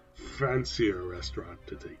to a fancier restaurant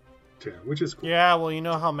to take Tim, which is cool. Yeah, well, you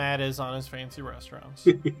know how Matt is on his fancy restaurants.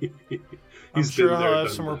 I'm sure he'll have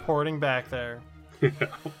some reporting back there. Yeah.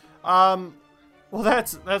 Well,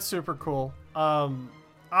 that's super cool.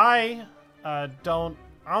 I don't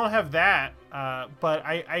have that, but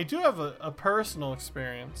I do have a personal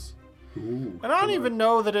experience. Ooh, and I don't even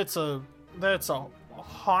know that it's a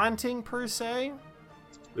haunting per se.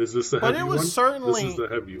 Is this the heavy one? But it was certainly this is the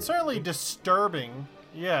heavy one. Certainly disturbing.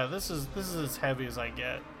 Yeah, this is as heavy as I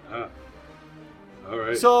get. All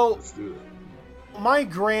right. So, let's do it. My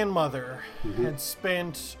grandmother had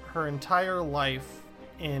spent her entire life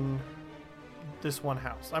in this one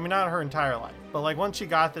house. I mean, not her entire life, but like when she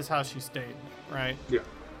got this house, she stayed in it, right? Yeah.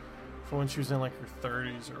 For when she was in like her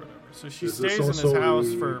 30s or whatever. So she stays in this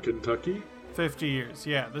house for Kentucky? 50 years.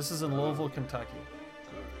 Yeah, this is in Louisville, Kentucky.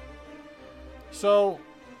 So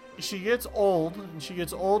she gets old, and she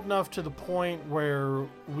gets old enough to the point where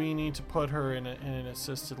we need to put her in an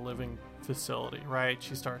assisted living facility, right?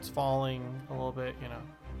 She starts falling a little bit, you know.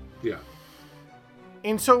 Yeah.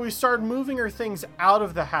 And so we started moving her things out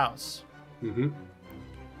of the house. Mm-hmm.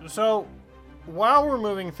 So while we're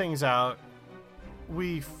moving things out,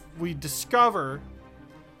 we discover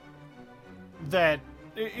that,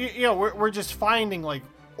 you know, we're just finding like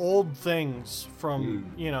old things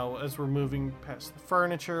from, you know, as we're moving past the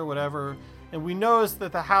furniture, whatever. And we notice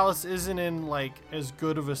that the house isn't in like as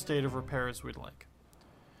good of a state of repair as we'd like.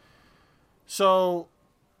 So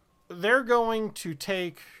they're going to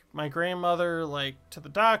take my grandmother like to the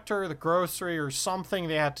doctor, the grocery, or something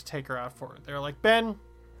they had to take her out for. They're like, Ben,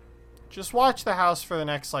 just watch the house for the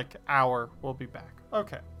next like hour. We'll be back.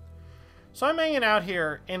 Okay. So I'm hanging out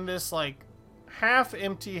here in this like half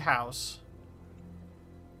empty house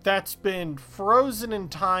that's been frozen in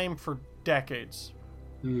time for decades.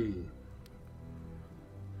 And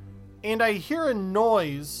I hear a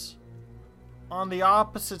noise on the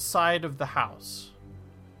opposite side of the house.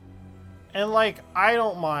 And, like, I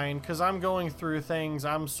don't mind, because I'm going through things.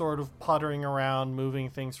 I'm sort of puttering around, moving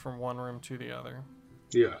things from one room to the other.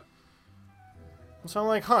 Yeah. So I'm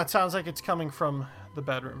like, it sounds like it's coming from the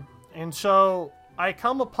bedroom. And so I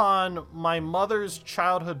come upon my mother's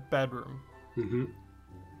childhood bedroom. Mm-hmm.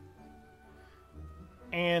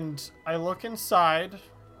 And I look inside,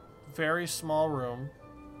 very small room.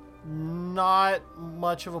 Not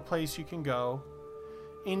much of a place you can go.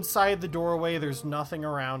 Inside the doorway, there's nothing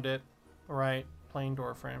around it. Right, plain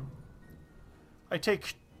door frame. I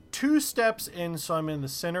take 2 steps in, so I'm in the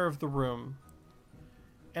center of the room,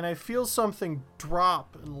 and I feel something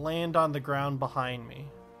drop and land on the ground behind me.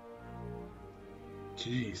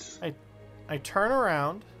 Jeez. I turn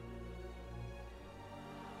around,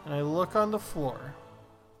 and I look on the floor,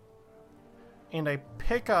 and I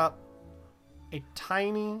pick up a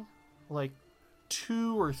tiny, like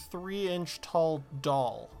 2 or 3 inch tall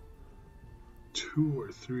doll. 2 or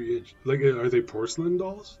 3 inch. Like, are they porcelain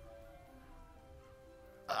dolls?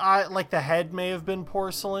 Like the head may have been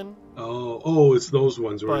porcelain. Oh, it's those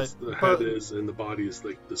ones where the head is and the body is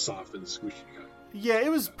like the soft and squishy kind. Yeah, it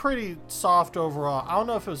was pretty soft overall. I don't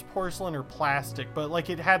know if it was porcelain or plastic, but like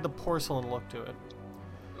it had the porcelain look to it.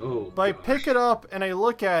 Oh. But I pick it up and I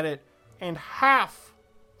look at it, and half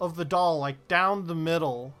of the doll, like down the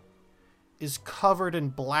middle, is covered in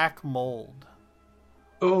black mold.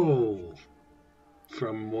 Oh.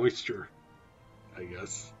 From moisture, I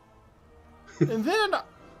guess. And then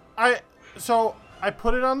I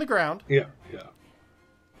put it on the ground. Yeah.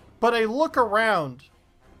 But I look around.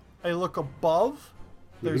 I look above.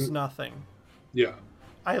 There's nothing. Yeah.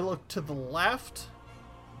 I look to the left.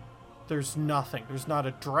 There's nothing. There's not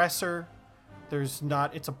a dresser.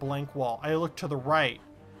 It's a blank wall. I look to the right.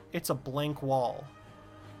 It's a blank wall.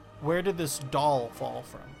 Where did this doll fall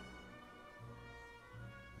from?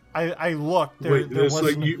 I looked. Wait,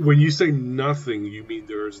 when you say nothing, you mean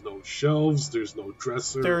there's no shelves, there's no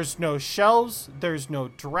dresser? There's no shelves, there's no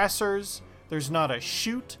dressers, there's not a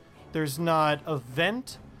chute, there's not a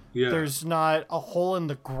vent, there's not a hole in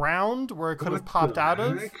the ground where it could have popped out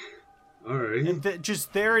of. All right. And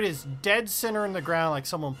just there it is, dead center in the ground, like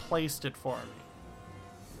someone placed it for me.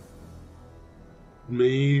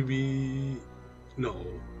 Maybe... No.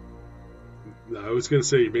 I was going to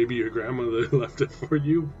say maybe your grandmother left it for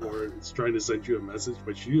you, or it's trying to send you a message,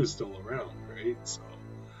 but she was still around, right? So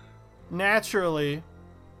naturally,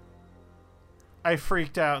 I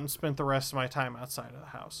freaked out and spent the rest of my time outside of the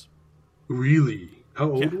house. Really? How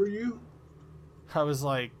old were you? I was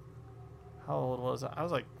like, how old was I? I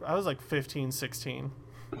was like 15, 16.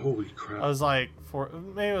 Holy crap. I was like,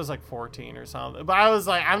 maybe it was like 14 or something. But I was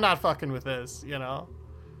like, I'm not fucking with this, you know?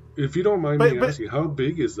 If you don't mind me asking, how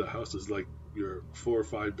big is the house? Is like your 4 or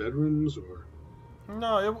 5 bedrooms, or?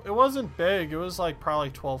 No, it wasn't big. It was like probably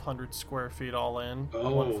 1,200 square feet all in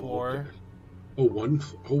on one floor. Okay.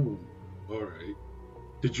 Oh, all right.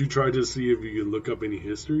 Did you try to see if you could look up any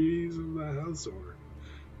histories of the house, or?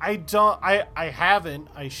 I haven't.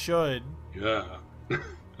 I should. Yeah.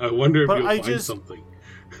 I wonder if you'll find something.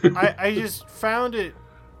 I just found it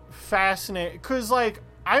fascinating. Because, like,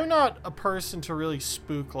 I'm not a person to really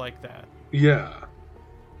spook like that. Yeah.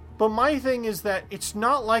 But my thing is that it's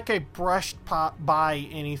not like I brushed by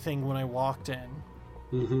anything when I walked in.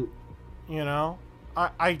 Mm-hmm. You know?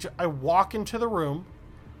 I walk into the room.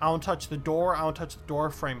 I don't touch the door. I don't touch the door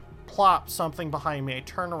frame. Plop, something behind me. I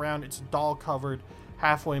turn around. It's a doll covered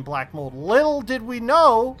halfway in black mold. Little did we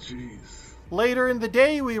know. Jeez. Later in the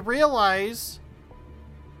day, we realize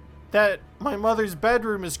that my mother's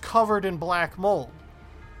bedroom is covered in black mold.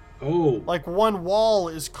 Oh. Like one wall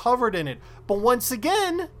is covered in it. But once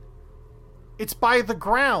again, it's by the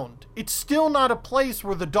ground. It's still not a place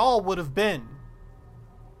where the doll would have been.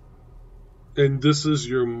 And this is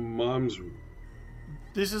your mom's room?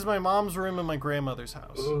 This is my mom's room in my grandmother's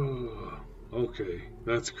house. Oh, okay.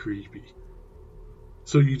 That's creepy.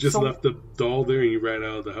 So you just left the doll there and you ran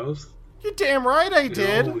out of the house? You're damn right I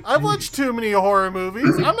did. Oh, I've watched too many horror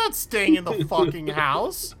movies. I'm not staying in the fucking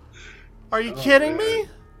house. Are you kidding me?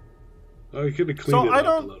 Oh, you could have cleaned it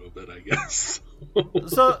up a little bit, I guess.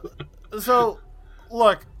 So,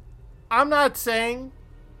 look, I'm not saying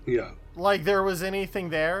yeah, like there was anything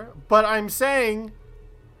there, but I'm saying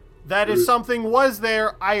that if something was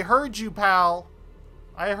there, I heard you, pal.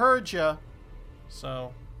 I heard you.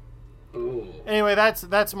 So, anyway,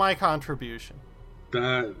 that's my contribution.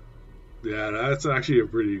 That's actually a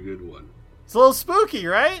pretty good one. It's a little spooky,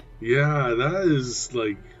 right? Yeah, that is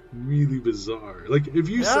like really bizarre. Like if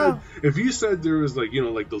you said there was like, you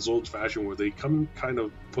know, like those old fashioned where they kind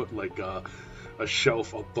of put like a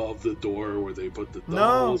shelf above the door where they put the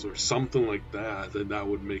dolls or something like that, then that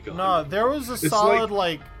would make a there was a solid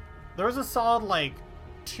like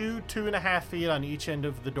 2.5 feet on each end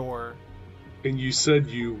of the door. And you said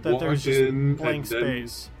you walked in blank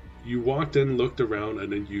space. You walked in, looked around,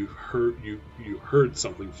 and then you heard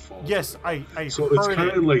something fall. Yes, I so heard it's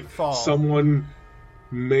kind of like fall. Someone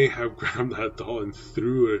may have grabbed that doll and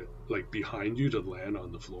threw it like behind you to land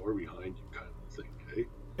on the floor behind you, kind of thing. Eh?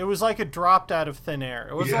 It was like it dropped out of thin air.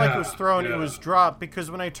 It wasn't like it was thrown; it was dropped.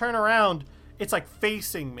 Because when I turn around, it's like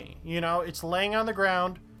facing me. You know, it's laying on the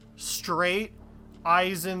ground, straight,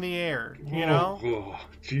 eyes in the air. You know? Oh,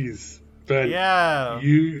 jeez. Ben,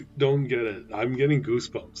 you don't get it. I'm getting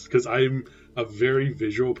goosebumps because I'm a very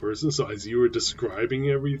visual person. So as you were describing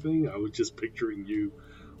everything, I was just picturing you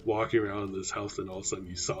walking around this house and all of a sudden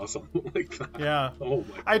you saw something like that. Yeah. Oh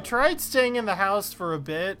my God. I tried staying in the house for a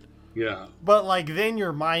bit. Yeah. But like then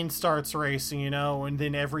your mind starts racing, you know, and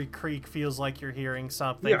then every creak feels like you're hearing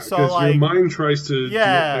something. Yeah, so because like your mind tries to do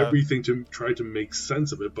everything to try to make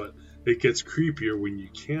sense of it, but it gets creepier when you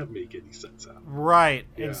can't make any sense out of it. Right,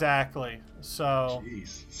 exactly. So,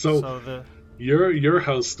 jeez. So your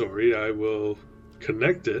house story, I will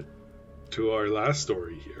connect it to our last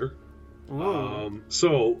story here.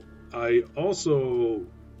 So I also,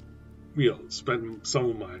 spent some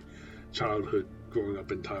of my childhood growing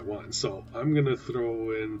up in Taiwan. So I'm gonna throw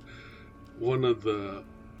in one of the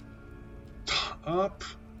top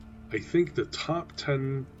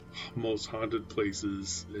 10 most haunted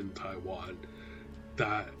places in Taiwan.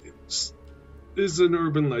 That is an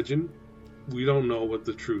urban legend. We don't know what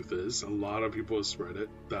the truth is. A lot of people have spread it.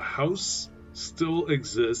 The house still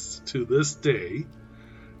exists to this day.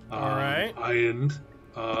 All right. And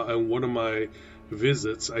one of my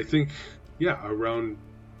visits, I think, around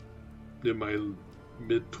in my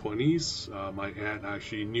mid-20s, my aunt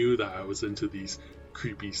actually knew that I was into these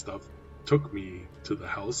creepy stuff, took me to the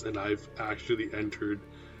house, and I've actually entered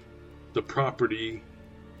the property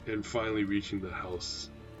and finally reaching the house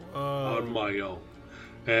on my own.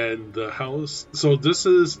 And the house, so this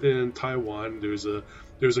is in Taiwan. There's a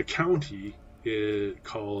county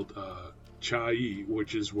called Chiayi,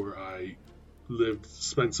 which is where I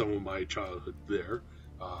spent some of my childhood there,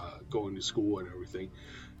 going to school and everything.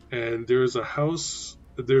 And there's a house,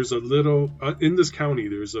 in this county,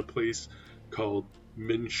 there's a place called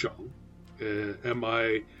Minsheng,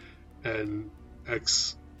 Minxong.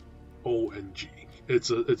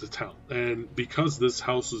 It's a town. And because this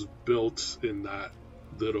house was built in that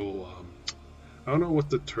little, I don't know what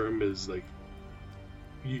the term is, like,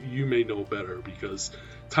 you may know better, because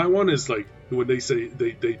Taiwan is like, when they say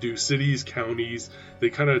they do cities, counties, they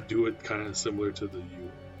kind of do it kind of similar to the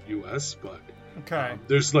U.S., but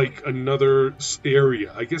there's like another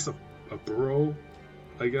area, I guess a borough,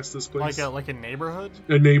 I guess this place. Like a neighborhood?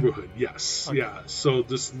 A neighborhood, yes. Okay. Yeah, so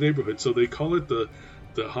this neighborhood, so they call it the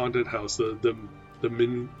haunted house, the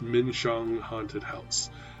Minsheng haunted house,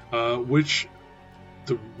 which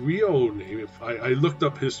the real name, if I looked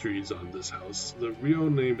up histories on this house, the real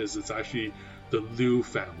name it's actually the Liu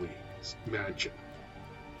family's mansion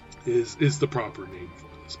is the proper name for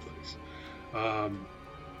this place.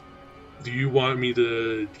 Do you want me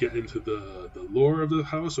to get into the lore of the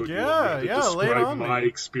house, or do you want me to describe my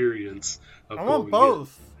experience of I want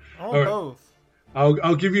both. Both.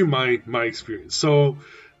 I'll give you my experience. So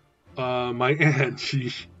my aunt,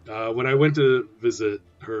 she when I went to visit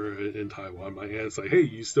her in Taiwan, my aunt's like, "Hey,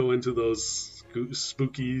 you still into those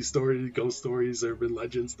spooky stories, ghost stories, urban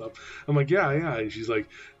legend stuff?" I'm like, yeah. And she's like,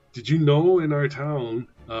 "Did you know in our town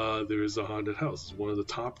there is a haunted house? It's one of the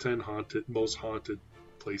top 10 most haunted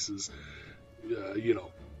places,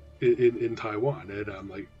 in Taiwan. And I'm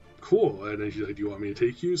like, cool. And then she's like, do you want me to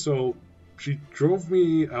take you? So she drove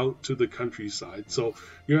me out to the countryside. So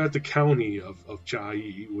you're at the county of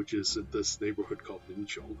Jiayi, which is this neighborhood called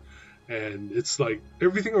Minqiu. And it's like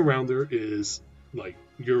everything around there is like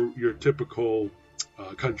your typical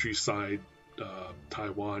countryside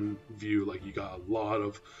Taiwan view. Like you got a lot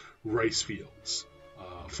of rice fields,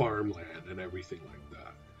 farmland, and everything like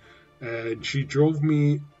that. And she drove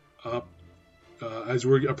me up as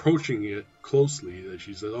we're approaching it closely.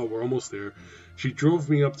 She said, "Oh, we're almost there." She drove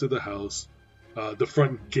me up to the house, the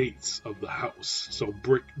front gates of the house. So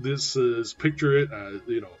brick. This is picture it as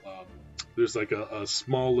there's like a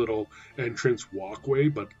small little entrance walkway,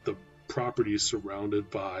 but the property is surrounded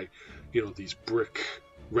by these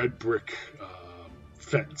red brick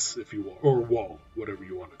fence, if you will, or wall, whatever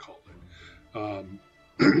you want to call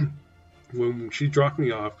it. When she dropped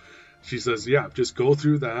me off, she says, yeah, just go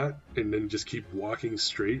through that and then just keep walking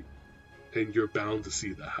straight and you're bound to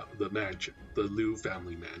see the mansion, the Liu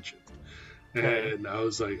family mansion. Okay. And I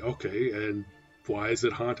was like, okay, and why is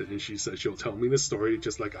it haunted? And she said she'll tell me the story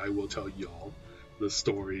just like I will tell y'all the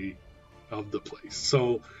story of the place.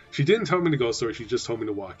 So she didn't tell me to go story, she just told me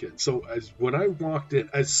to walk in. So when I walked in,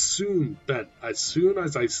 as soon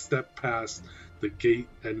as I stepped past the gate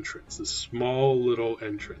entrance, the small little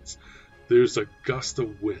entrance, there's a gust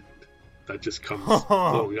of wind that just comes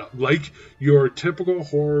blowing up. Like your typical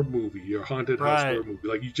horror movie, your haunted house horror movie.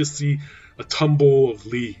 Like you just see a tumble of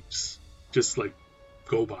leaves just like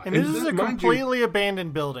go by. And this is a completely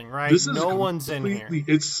abandoned building, right? No one's in here.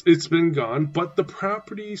 It's been gone, but the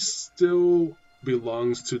property still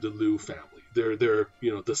belongs to the Liu family. They're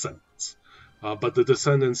descendants. But the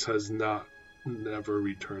descendants has never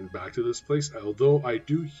returned back to this place. Although I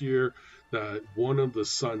do hear that one of the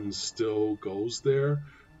sons still goes there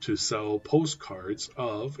to sell postcards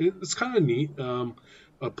of. It's kind of neat.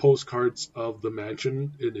 Postcards of the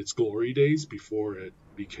mansion in its glory days before it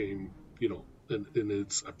became, in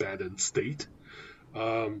its abandoned state.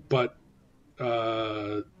 But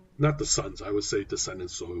not the sons. I would say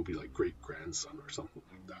descendants, so it would be like great grandson or something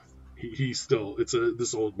like that. He's still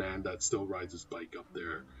this old man that still rides his bike up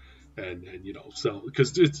there, and so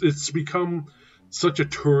because it's become such a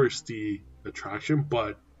touristy attraction.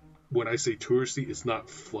 But when I say touristy, it's not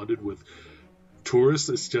flooded with tourists.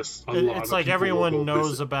 It's just a lot. It's like everyone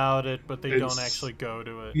knows about it, but they don't actually go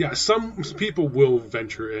to it. Yeah, some people will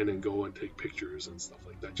venture in and go and take pictures and stuff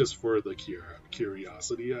like that, just for the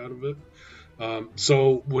curiosity out of it.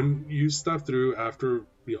 So when you step through after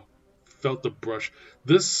felt the brush,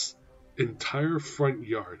 this entire front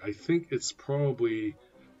yard, I think it's probably,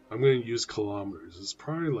 I'm going to use kilometers. It's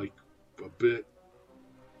probably like a bit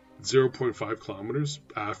 0.5 kilometers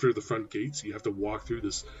after the front gates. You have to walk through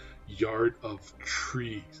this yard of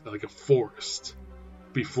trees, like a forest,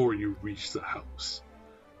 before you reach the house.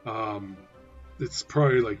 It's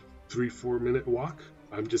probably like 3-4 minute walk.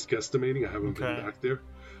 I'm just guesstimating. I haven't been back there,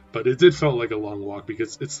 but it did felt like a long walk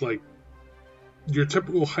because it's like your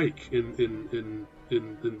typical hike in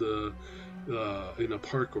a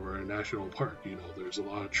park or a national park. There's a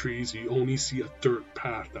lot of trees. You only see a dirt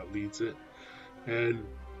path that leads in, and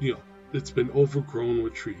it's been overgrown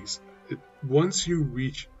with trees. Once you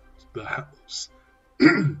reach the house,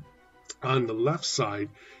 on the left side,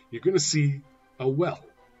 you're going to see a well.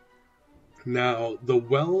 Now, the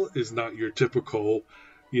well is not your typical,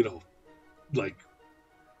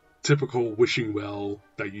 typical wishing well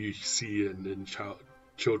that you see in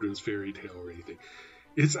children's fairy tale or anything.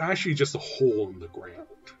 It's actually just a hole in the ground.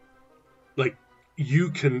 Like,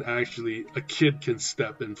 a kid can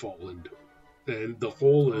step and fall into it. And the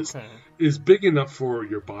hole is big enough for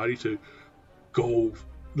your body to go,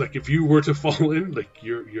 like if you were to fall in, like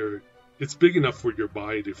it's big enough for your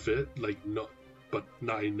body to fit, but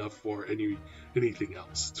not enough for anything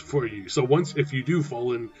else for you. So if you do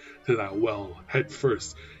fall into that well head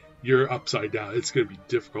first, you're upside down. It's going to be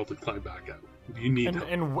difficult to climb back out. You need help.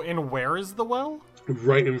 And where is the well?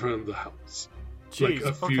 Right in front of the house. Jeez, like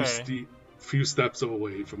a few steps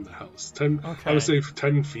away from the house. I would say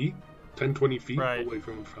 10 feet. 10, 20 feet away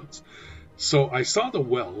from the house. So I saw the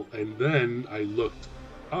well, and then I looked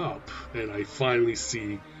up, and I finally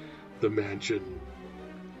see the mansion,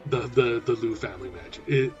 the Liu family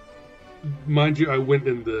mansion. Mind you, I went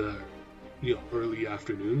in the early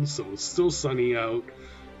afternoon, so it's still sunny out.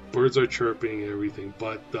 Birds are chirping and everything,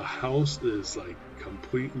 but the house is like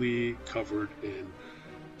completely covered in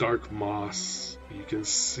dark moss. You can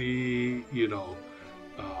see,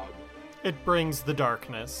 it brings the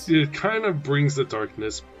darkness. It kind of brings the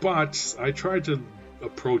darkness, but I tried to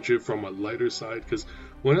approach it from a lighter side because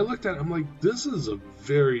when I looked at it, I'm like, this is a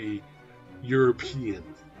very European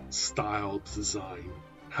style design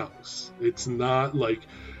house. It's not like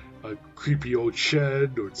a creepy old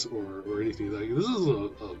shed or anything like that. This is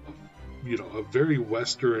a very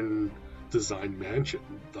Western design mansion,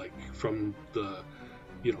 like from the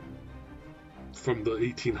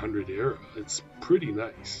 1800 era. It's pretty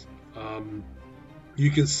nice. You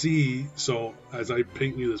can see, so as I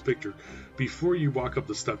paint you this picture, before you walk up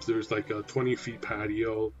the steps, there's like a 20 feet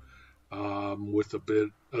patio with a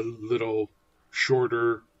little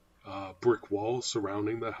shorter brick wall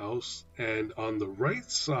surrounding the house. And on the right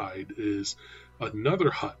side is another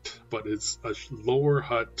hut, but it's a lower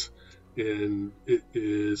hut. And it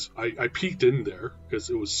is, I peeked in there because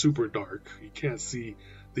it was super dark. You can't see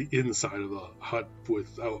the inside of the hut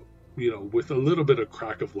without, with a little bit of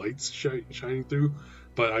crack of lights shining through.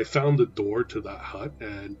 But I found the door to that hut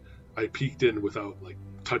and I peeked in without like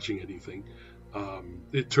touching anything.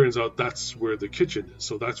 It turns out that's where the kitchen is.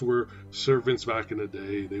 So that's where servants back in the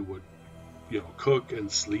day, they would, cook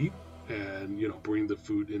and sleep and, bring the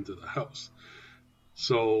food into the house.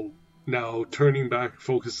 So now turning back,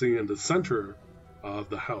 focusing in the center of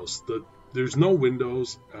the house, there's no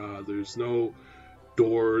windows, there's no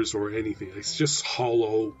doors or anything. It's just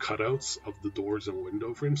hollow cutouts of the doors and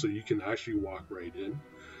window frames, so you can actually walk right in.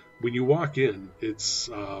 When you walk in, it's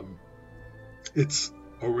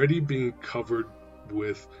already being covered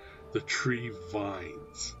with the tree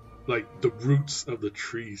vines, like the roots of the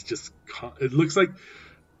trees. It looks like,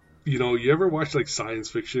 you ever watch like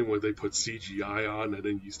science fiction where they put CGI on and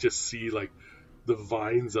then you just see like the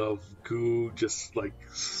vines of goo just like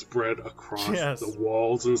spread across the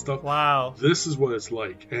walls and stuff. Wow. This is what it's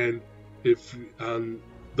like. And if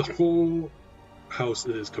the whole house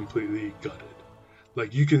is completely gutted.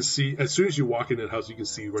 Like you can see, as soon as you walk into the house, you can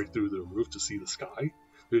see right through the roof to see the sky.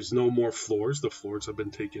 There's no more floors. The floors have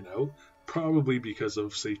been taken out, probably because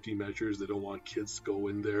of safety measures. They don't want kids to go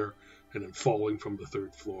in there and then falling from the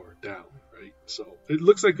third floor down, right? So it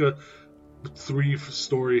looks like a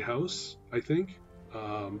 3-story house, I think.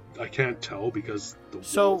 I can't tell because the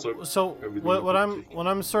walls are, what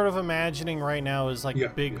I'm sort of imagining right now is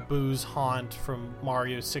like Big Boo's haunt from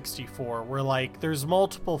Mario 64, where like there's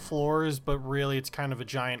multiple floors, but really it's kind of a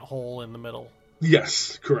giant hole in the middle.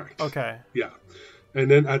 Yes, correct. Okay. Yeah. And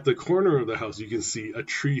then at the corner of the house, you can see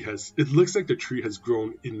it looks like the tree has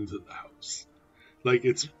grown into the house. Like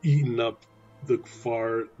it's eaten up the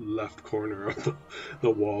far left corner of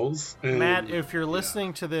the walls. And, Matt, if you're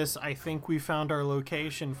listening to this, I think we found our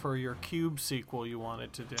location for your Cube sequel you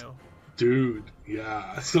wanted to do. Dude,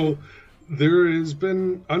 yeah. So there has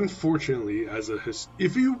been, unfortunately,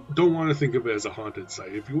 if you don't want to think of it as a haunted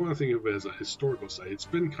site, if you want to think of it as a historical site, it's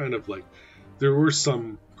been kind of like, there were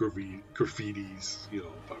some graffitis,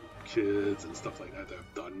 about kids and stuff like that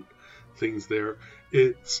have done things there.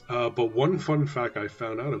 But one fun fact I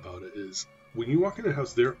found out about it is, when you walk in the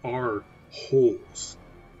house, there are holes.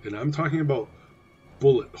 And I'm talking about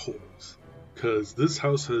bullet holes. Because this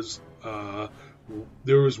house has...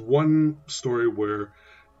 there was one story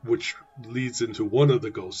which leads into one of the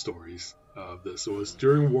ghost stories of this. It was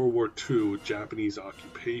during World War II, Japanese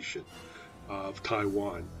occupation of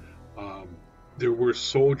Taiwan. There were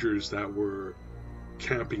soldiers that were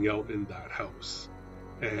camping out in that house.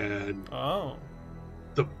 And... Oh.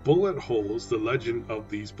 The bullet holes, the legend of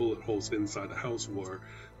these bullet holes inside the house were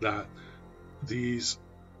that the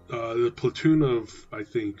platoon of, I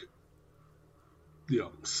think,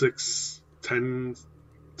 10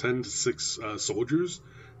 to 6 soldiers,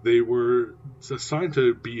 they were assigned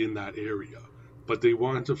to be in that area, but they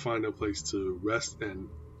wanted to find a place to rest and,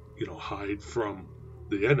 hide from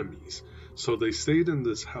the enemies. So they stayed in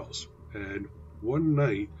this house, and one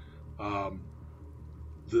night,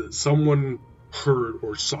 someone heard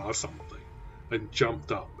or saw something and jumped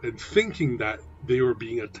up, and thinking that they were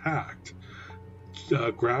being attacked,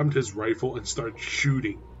 grabbed his rifle and started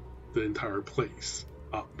shooting the entire place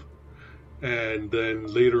up. And then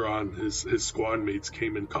later on, his squad mates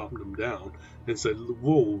came and calmed him down and said,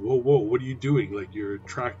 whoa, what are you doing? Like, you're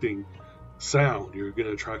attracting sound, you're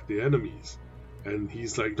gonna attract the enemies. And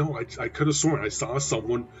he's like, no, I could have sworn I saw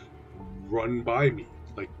someone run by me,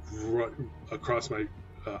 like run across my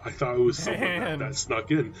I thought it was someone that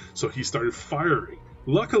snuck in, so he started firing.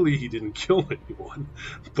 Luckily, he didn't kill anyone,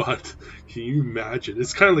 but can you imagine?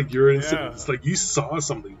 It's kind of like your incident. It's like you saw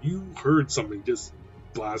something, you heard something just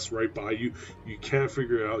blast right by you. You can't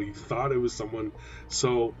figure it out. You thought it was someone.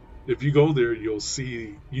 So if you go there, you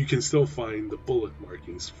can still find the bullet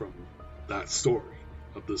markings from that story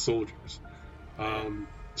of the soldiers.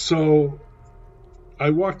 So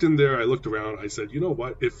I walked in there, I looked around, I said, you know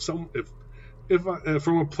what? If from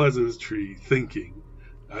a pleasantry thinking,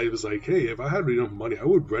 I was like, hey, if I had enough money, I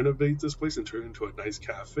would renovate this place and turn it into a nice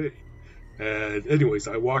cafe. And anyways,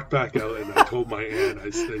 I walked back out and I told my aunt,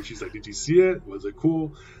 and she's like, did you see it? Was it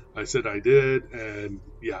cool? I said I did. And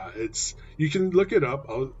yeah, you can look it up.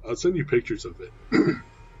 I'll send you pictures of it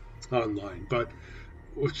online. But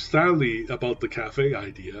sadly about the cafe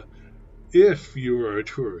idea, if you are a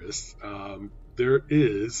tourist, there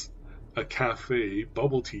is a cafe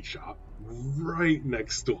bubble tea shop right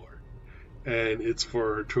next door. And it's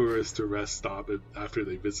for tourists to rest stop after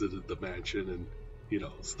they visited the mansion and,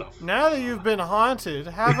 stuff. Now that you've been haunted,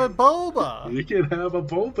 have a boba. You can have a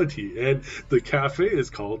boba tea. And the cafe is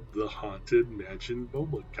called the Haunted Mansion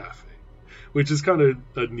Boba Cafe, which is kind of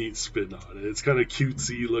a neat spin on it. It's kind of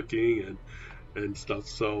cutesy looking and stuff.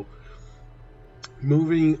 So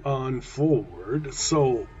moving on forward,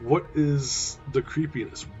 so what is the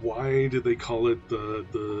creepiness? Why do they call it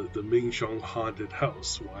the Mingshong Haunted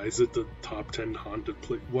House? Why is it the top 10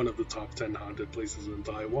 one of the top 10 haunted places in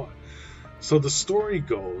Taiwan? So the story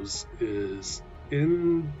goes is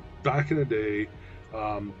back in the day,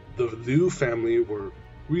 the Liu family were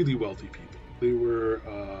really wealthy people. They were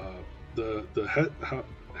the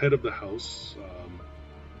head of the house,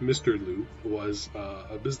 Mr. Liu, was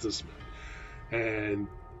a businessman. And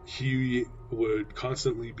he would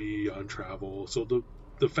constantly be on travel. So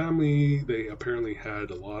the family, they apparently had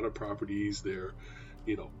a lot of properties there.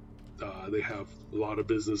 They have a lot of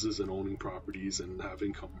businesses and owning properties and have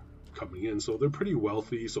income coming in. So they're pretty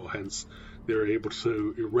wealthy. So hence they're able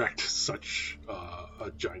to erect such a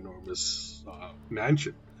ginormous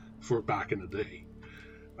mansion for back in the day.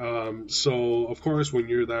 So of course, when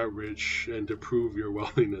you're that rich, and to prove your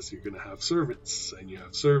wealthiness, you're going to have servants, and you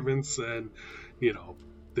have servants, and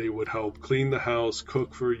they would help clean the house,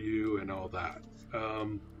 cook for you, and all that.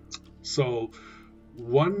 So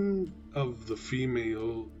one of the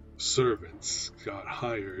female servants got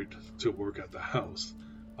hired to work at the house,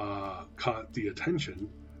 caught the attention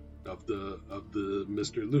of the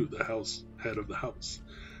Mr. Liu, the head of the house,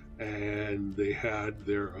 and they had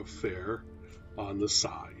their affair on the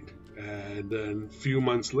side. And then a few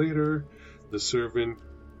months later, the servant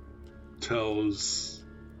tells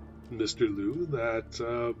Mr. Liu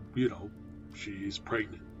that she's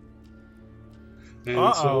pregnant.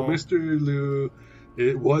 And so Mr. Liu,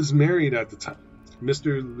 it was married at the time.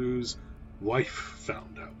 Mr. Liu's wife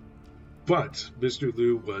found out. But Mr.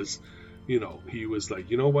 Liu was, he was like,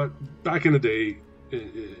 you know what? Back in the day,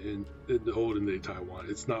 in the olden day Taiwan,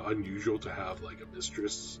 it's not unusual to have like a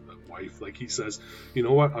mistress, a wife. Like he says, you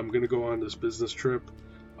know what? I'm going to go on this business trip.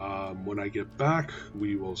 When I get back,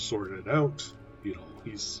 we will sort it out.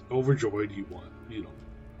 He's overjoyed. He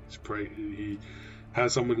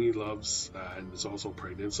has someone he loves and is also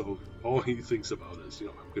pregnant. So all he thinks about is,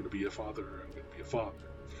 I'm going to be a father. I'm going to be a father.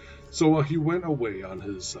 So while he went away on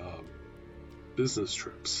his business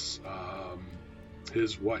trips,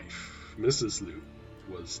 his wife, Mrs. Liu,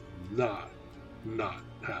 was not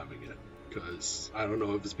having it, because I don't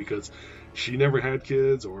know if it's because she never had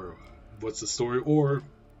kids or what's the story, or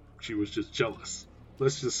she was just jealous.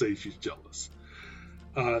 Let's just say she's jealous.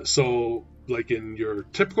 So like in your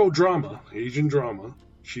typical drama, Asian drama,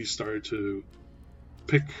 she started to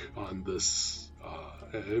pick on this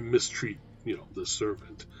and mistreat the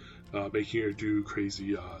servant, making her do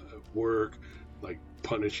crazy work, like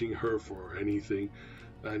punishing her for anything.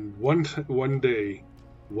 And one day,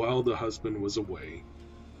 while the husband was away,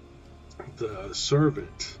 the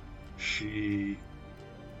servant, I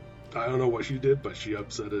don't know what she did, but she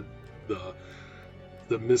upsetted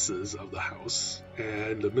the missus of the house,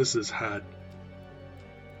 and the missus had,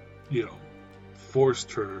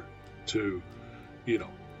 forced her to,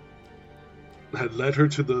 had led her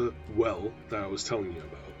to the well that I was telling you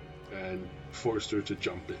about, and forced her to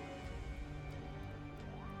jump in.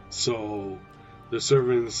 So the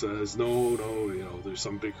servant says, no, there's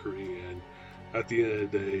some bickering, and at the end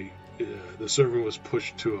of the day, the servant was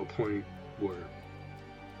pushed to a point where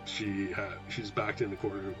she's backed in the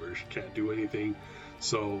corner where she can't do anything.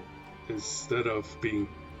 So instead of being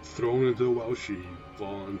thrown into the well, she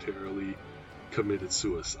voluntarily committed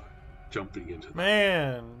suicide, jumping into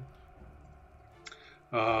the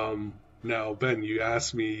well. Now, Ben, you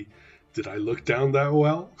asked me, did I look down that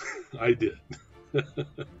well? I did.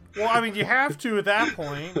 Well, I mean, you have to at that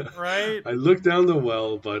point, right? I looked down the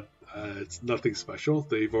well, but it's nothing special.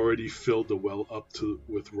 They've already filled the well up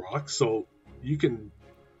with rock, so you can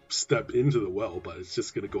step into the well, but it's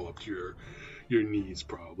just going to go up to your knees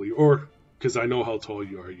probably, or because I know how tall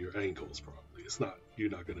you are, your ankles probably. You're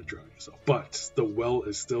not going to drown yourself, but the well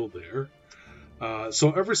is still there.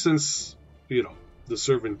 So ever since the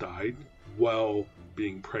servant died while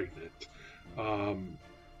being pregnant,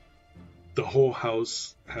 the whole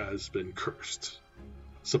house has been cursed,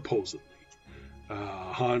 supposedly.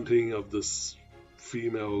 Haunting of this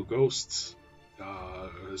female ghost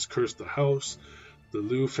has cursed the house. The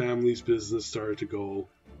Liu family's business started to go,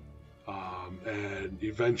 and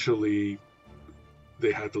eventually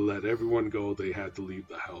they had to let everyone go. They had to leave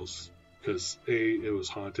the house because A, it was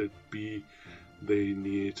haunted, B, they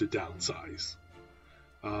needed to downsize.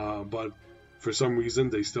 But for some reason,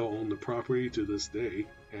 they still own the property to this day,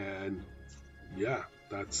 and yeah,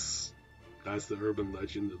 that's the urban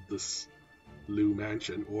legend of this Liu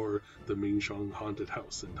Mansion, or the Mingshang Haunted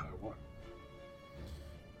House in Taiwan.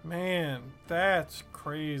 Man, that's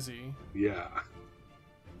crazy. Yeah.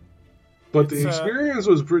 But the experience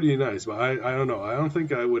was pretty nice, but I don't know. I don't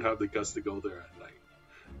think I would have the guts to go there at night.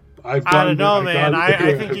 I don't know, man.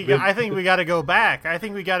 I think we got to go back. I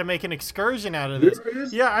think we got to make an excursion out of this.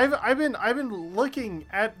 Yeah, I've been looking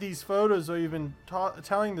at these photos where you've been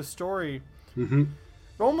telling the story. Mm-hmm.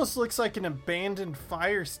 It almost looks like an abandoned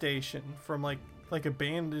fire station from like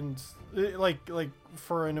abandoned like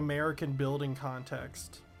for an American building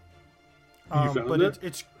context. You found but it?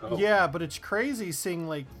 It's yeah, but it's crazy seeing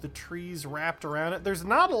like the trees wrapped around it. There's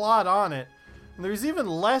not a lot on it, and there's even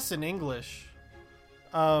less in English.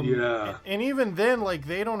 Yeah, and even then, like,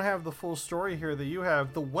 they don't have the full story here that you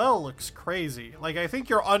have. The well looks crazy. Like, I think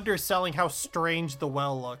you're underselling how strange the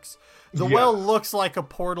well looks. The well looks like a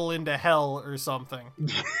portal into hell or something.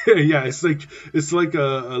 Yeah, it's like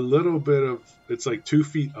a little bit of, it's like 2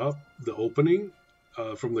 feet up the opening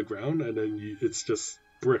from the ground, and then it's just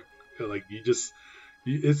brick. Like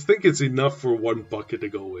you think it's enough for one bucket to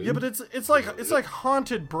go in. Yeah, but it's like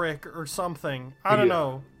haunted brick or something. I don't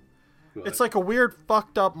know. But it's like a weird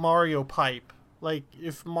fucked up Mario pipe. Like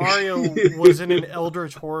if Mario was in an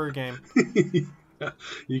Eldritch horror game.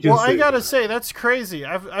 Yeah, I gotta say that's crazy.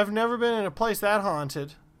 I've never been in a place that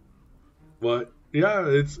haunted. But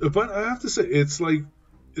yeah, but I have to say it's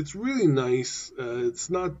really nice. It's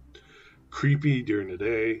not creepy during the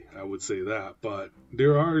day, I would say that, but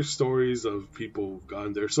there are stories of people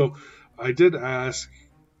gone there. So I did ask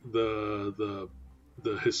the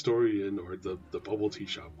historian, or the bubble tea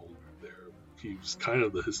shop owner there. He was kind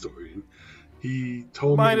of the historian. He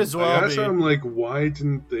told me, I asked him, like, why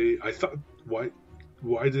didn't they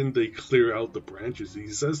clear out the branches? He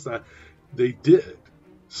says that they did.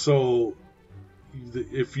 So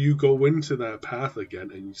if you go into that path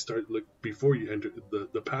again and you start before you enter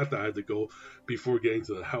the path that I had to go before getting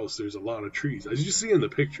to the house, there's a lot of trees, as you see in the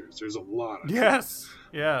pictures. There's a lot of trees.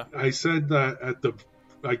 Yeah. I said that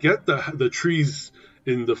I get the trees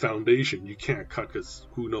in the foundation you can't cut because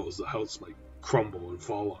who knows, the house might crumble and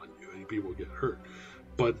fall on you and people get hurt.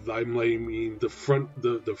 But I mean the front,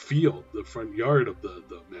 the field, the front yard of the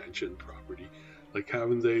mansion property. Like,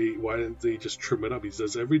 why didn't they just trim it up? He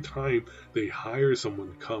says every time they hire someone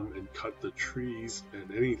to come and cut the trees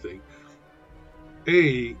and anything,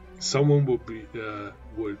 A, someone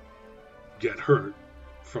would get hurt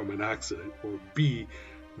from an accident, or B,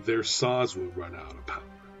 their saws would run out of power,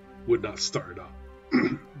 would not start up.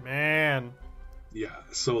 Man. Yeah,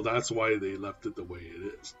 so that's why they left it the way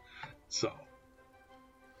it is. So.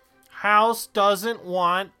 House doesn't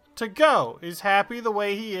want to go, is happy the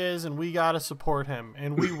way he is, and we gotta support him,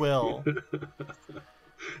 and we will.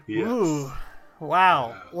 Yes. Ooh, wow.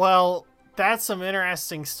 Yeah. Well, that's some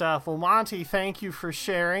interesting stuff. Well, Monty, thank you for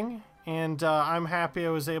sharing, and I'm happy I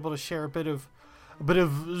was able to share a bit of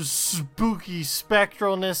spooky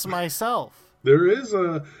spectralness myself. There is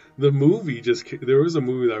a movie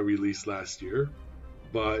that released last year,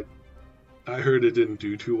 but I heard it didn't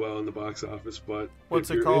do too well in the box office, but if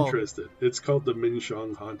you're interested, it's called The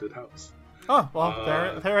Mingshang Haunted House. Oh,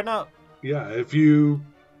 well, fair enough. Yeah, if you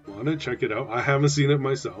want to check it out. I haven't seen it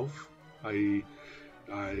myself. I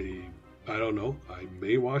don't know. I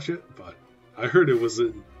may watch it, but I heard it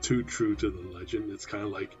wasn't too true to the legend. It's kind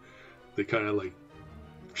of like they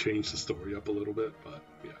changed the story up a little bit, but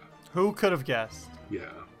yeah. Who could have guessed? Yeah.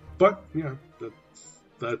 But yeah,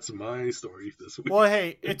 that's my story this week. Well,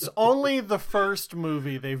 hey, it's only the first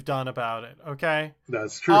movie they've done about it, okay?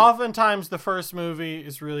 That's true. Oftentimes the first movie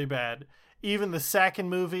is really bad. Even the second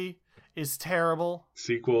movie is terrible.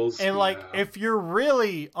 Sequels. And if you're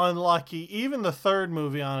really unlucky, even the third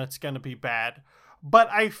movie on it's going to be bad.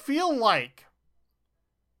 But I feel like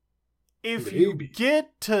if you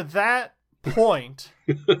get to that point,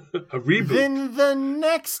 a reboot, then the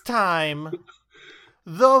next time,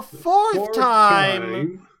 the fourth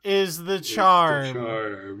time is the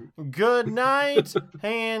charm. Good night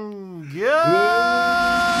and good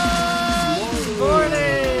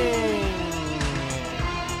morning.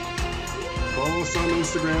 Follow us on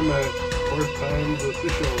Instagram at Fourth Times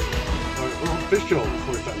Official. official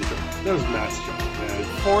fourth time the charm. That was Matt's job, man.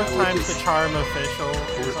 Fourth time's the charm official.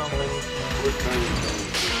 Fourth time the charm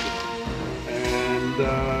official. And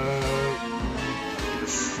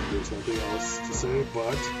there's nothing else to say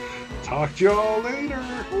but talk to y'all later.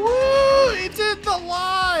 Woo! It's in the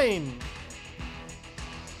line.